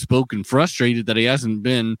outspoken, frustrated that he hasn't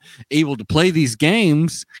been able to play these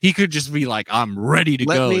games. He could just be like, I'm ready to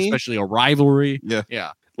go, especially a rivalry.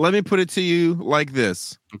 Yeah. Let me put it to you like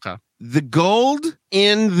this. Okay. The gold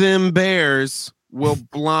in them Bears will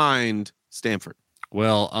blind Stanford.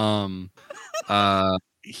 Well,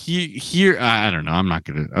 Here, I don't know.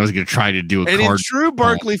 I was gonna try to do a and card. In true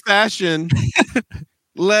Berkeley fashion,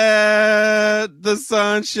 let the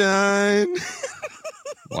sun shine.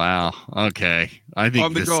 Wow. Okay. I think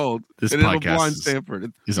on the gold. This and podcast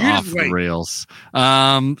Stanford is off the rails.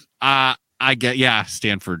 I get,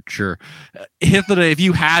 Stanford, sure. Hithida, if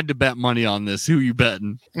you had to bet money on this, who are you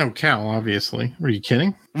betting? No, Cal, obviously. Are you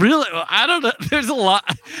kidding? Really? I don't know. There's a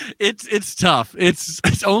lot. It's tough.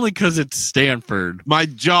 It's only because it's Stanford. My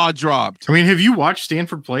jaw dropped. I mean, have you watched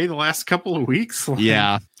Stanford play the last couple of weeks?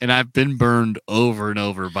 Yeah, and I've been burned over and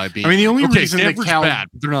over by being. I mean, the only reason Stanford's that Cal, bad,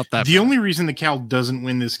 they're not that. The bad. only reason that Cal doesn't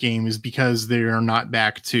win this game is because they are not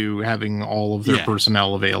back to having all of their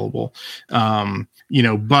personnel available.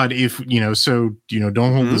 But if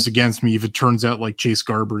don't hold this against me if it turns out like Chase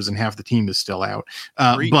Garbers and half the team is still out.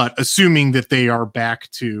 But assuming that they are back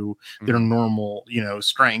to their normal,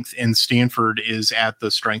 strength, and Stanford is at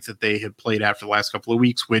the strength that they have played after the last couple of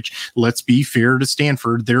weeks, which, let's be fair to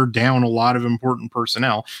Stanford, they're down a lot of important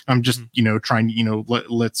personnel. I'm just, trying to,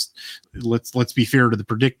 let's be fair to the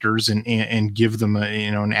predictors and give them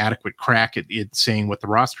an adequate crack at saying what the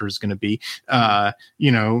roster is going to be.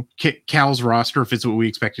 Cal's roster, if it's what we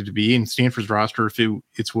expect it to be, and Stanford's roster, if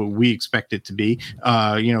it's what we expect it to be,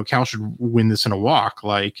 Cal should win this in a walk.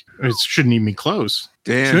 Like, it shouldn't even be close.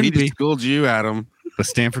 Damn, he just schooled you, Adam. But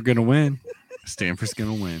Stanford gonna win. Stanford's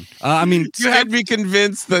gonna win. You had me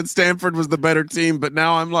convinced that Stanford was the better team, but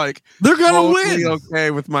now I'm like, they're gonna win. Okay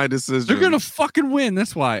with my decision. They're gonna fucking win.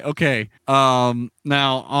 That's why. Okay. Now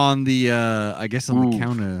on the I guess on the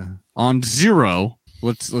count of on 0.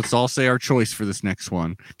 Let's all say our choice for this next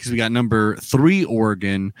one, because we got number 3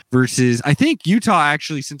 Oregon versus, I think Utah.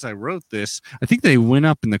 Actually, since I wrote this, I think they went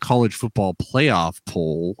up in the college football playoff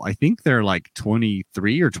poll. I think they're like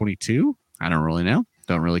 23 or 22. I don't really know.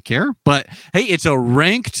 Don't really care. But hey, it's a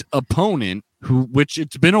ranked opponent which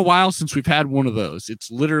it's been a while since we've had one of those.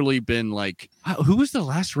 It's literally been like, who was the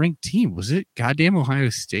last ranked team? Was it goddamn Ohio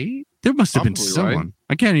State? There must have been someone. Right.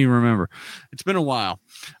 I can't even remember. It's been a while.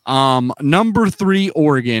 Number 3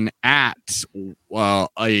 Oregon at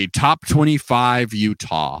a top 25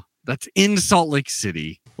 Utah. That's in Salt Lake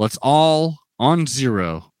City. Let's all on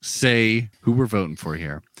 0 say who we're voting for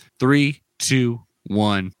here. 3, 2,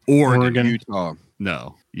 1. Oregon. Utah.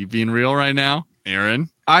 No. You being real right now, Aaron?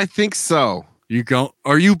 I think so.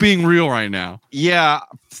 Are you being real right now? Yeah,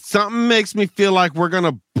 something makes me feel like we're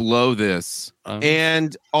gonna blow this.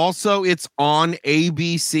 And also, it's on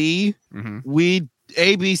ABC.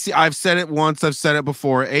 ABC. I've said it once. I've said it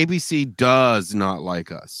before. ABC does not like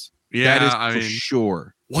us. Yeah, that is for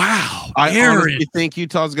sure. Wow, I honestly think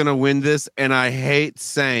Utah's gonna win this, and I hate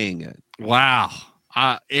saying it. Wow,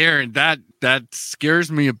 Aaron, that scares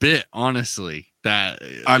me a bit, honestly. That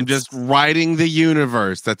I'm just writing the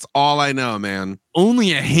universe. That's all I know, man.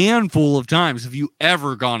 Only a handful of times have you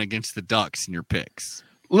ever gone against the Ducks in your picks.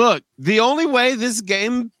 Look, the only way this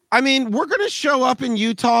game, I mean, we're going to show up in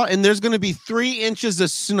Utah and there's going to be 3 inches of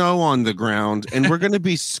snow on the ground and we're going to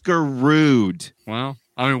be screwed. Well,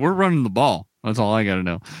 I mean, we're running the ball. That's all I got to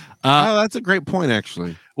know. That's a great point,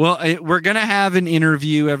 actually. Well, we're going to have an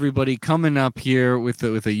interview, everybody, coming up here with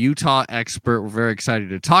a Utah expert. We're very excited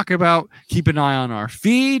to talk about. Keep an eye on our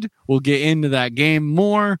feed. We'll get into that game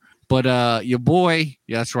more. But your boy,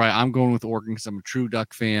 yeah, that's right. I'm going with Oregon because I'm a true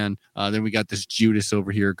Duck fan. Then we got this Judas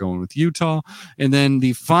over here going with Utah. And then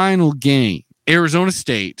the final game, Arizona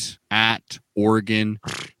State at Oregon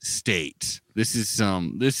State. This is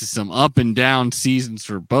some up and down seasons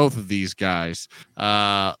for both of these guys.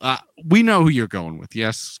 We know who you're going with,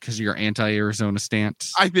 yes, because you're anti-Arizona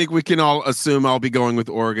stance. I think we can all assume I'll be going with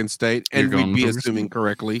Oregon State, and we'd be assuming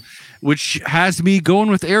correctly. Which has me going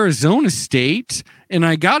with Arizona State. And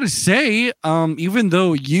I gotta say, even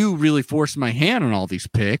though you really forced my hand on all these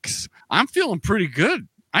picks, I'm feeling pretty good.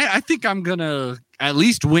 I think I'm gonna at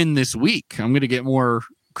least win this week. I'm gonna get more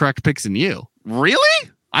correct picks than you. Really?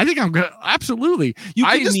 I think I'm gonna absolutely.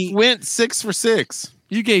 I just went 6 for 6.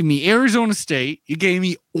 You gave me Arizona State. You gave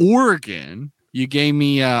me Oregon. You gave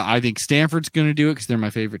me. I think Stanford's gonna do it because they're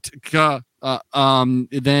my favorite. Then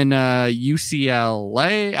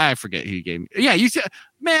UCLA. I forget who you gave me. Yeah, UCLA.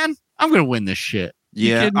 Man, I'm gonna win this shit.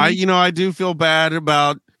 Yeah, I do feel bad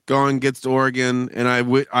about going against Oregon, and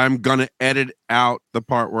I'm gonna edit out the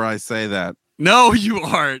part where I say that. No, you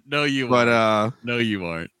aren't. No, you aren't. No, you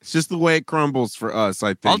aren't. It's just the way it crumbles for us,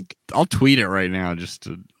 I think. I'll tweet it right now just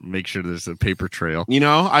to make sure there's a paper trail.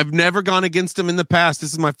 I've never gone against him in the past.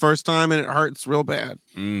 This is my first time, and it hurts real bad.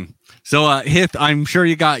 So, Hith, I'm sure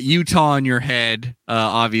you got Utah in your head,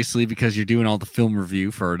 obviously, because you're doing all the film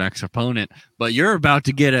review for our next opponent. But you're about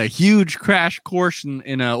to get a huge crash course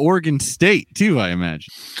in Oregon State, too, I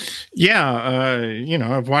imagine.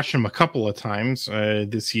 Yeah, I've watched them a couple of times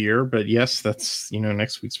this year. But, yes, that's,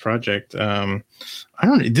 next week's project. I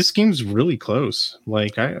don't know. This game's really close.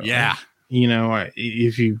 If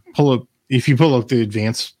you pull up the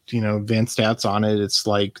advanced stats on it,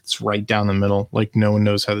 it's right down the middle. Like, no one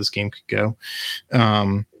knows how this game could go.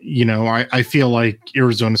 I feel like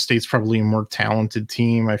Arizona State's probably a more talented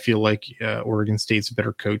team. I feel like Oregon State's a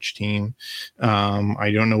better coach team.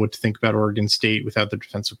 I don't know what to think about Oregon State without the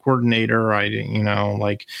defensive coordinator.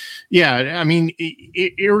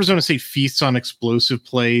 Arizona State feasts on explosive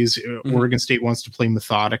plays. Oregon State wants to play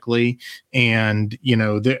methodically. And,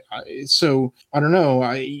 so I don't know.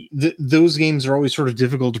 Those games are always sort of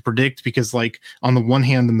difficult to predict because, on the one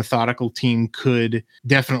hand, the methodical team could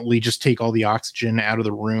definitely just take all the oxygen out of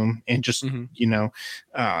the room and just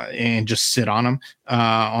and just sit on them.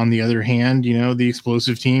 On the other hand, the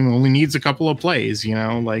explosive team only needs a couple of plays.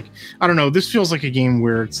 I don't know. This feels like a game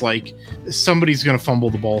where it's like somebody's going to fumble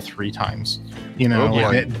the ball 3 times.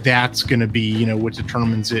 And that's going to be what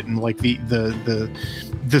determines it. And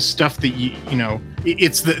the stuff that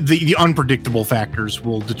it's the unpredictable factors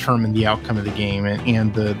will determine the outcome of the game,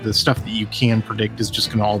 and the stuff that you can predict is just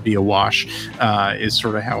going to all be a wash. Is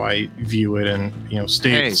sort of how I view it, and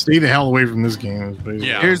stay the hell away from this game.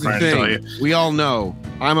 Here's the thing: we all know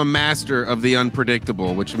I'm a master of the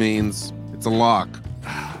unpredictable, which means it's a lock.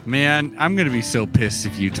 Man, I'm gonna be so pissed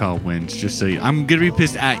if Utah wins. Just so I'm gonna be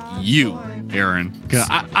pissed at you, Aaron.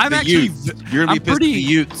 I'm actually you're gonna be pissed at the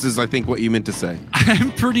Utes, is I think what you meant to say.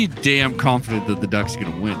 I'm pretty damn confident that the Ducks are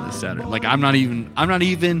gonna win this Saturday. I'm not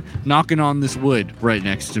even knocking on this wood right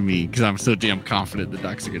next to me because I'm so damn confident the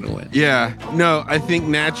Ducks are gonna win. Yeah, no, I think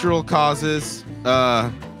natural causes,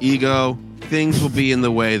 ego, things will be in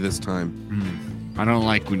the way this time. I don't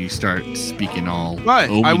like when you start speaking all.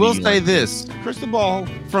 But I will say this: Crystal Ball,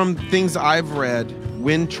 from things I've read,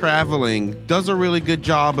 when traveling, does a really good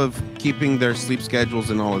job of keeping their sleep schedules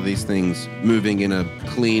and all of these things moving in a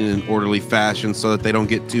clean and orderly fashion so that they don't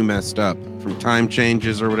get too messed up from time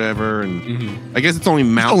changes or whatever. And I guess it's only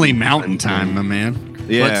mountain time, my man.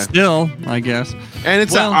 Yeah. But still, I guess. And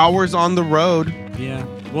it's hours on the road. Yeah.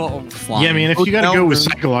 Well, flying. Yeah, I mean, if you got to go with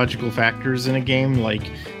psychological factors in a game,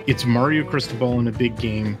 it's Mario Cristobal in a big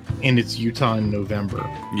game, and it's Utah in November.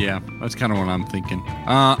 Yeah, that's kind of what I'm thinking.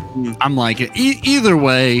 I'm like it. Either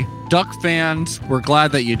way, Duck fans, we're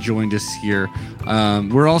glad that you joined us here.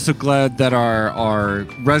 We're also glad that our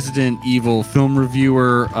Resident Evil film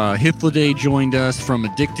reviewer, Hythloday, joined us from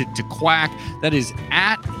Addicted to Quack. That is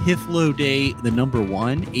at Hythloday, the number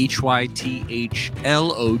 1, HYTHLODAY,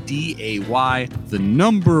 the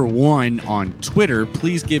number 1 on Twitter.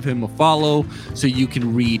 Please give him a follow so you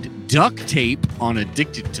can read Duct Tape on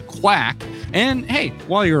Addicted to Quack. And hey,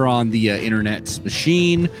 while you're on the internet's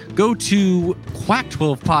machine, go to Quack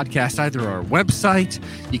 12 Podcast, either our website,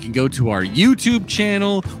 you can go to our YouTube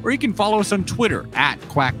channel, or you can follow us on Twitter at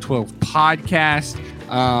Quack 12 Podcast.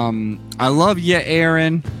 I love you,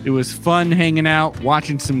 Aaron. It was fun hanging out,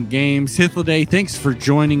 watching some games. Hythloday, thanks for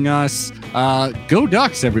joining us. Go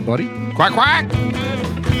Ducks, everybody. Quack, quack.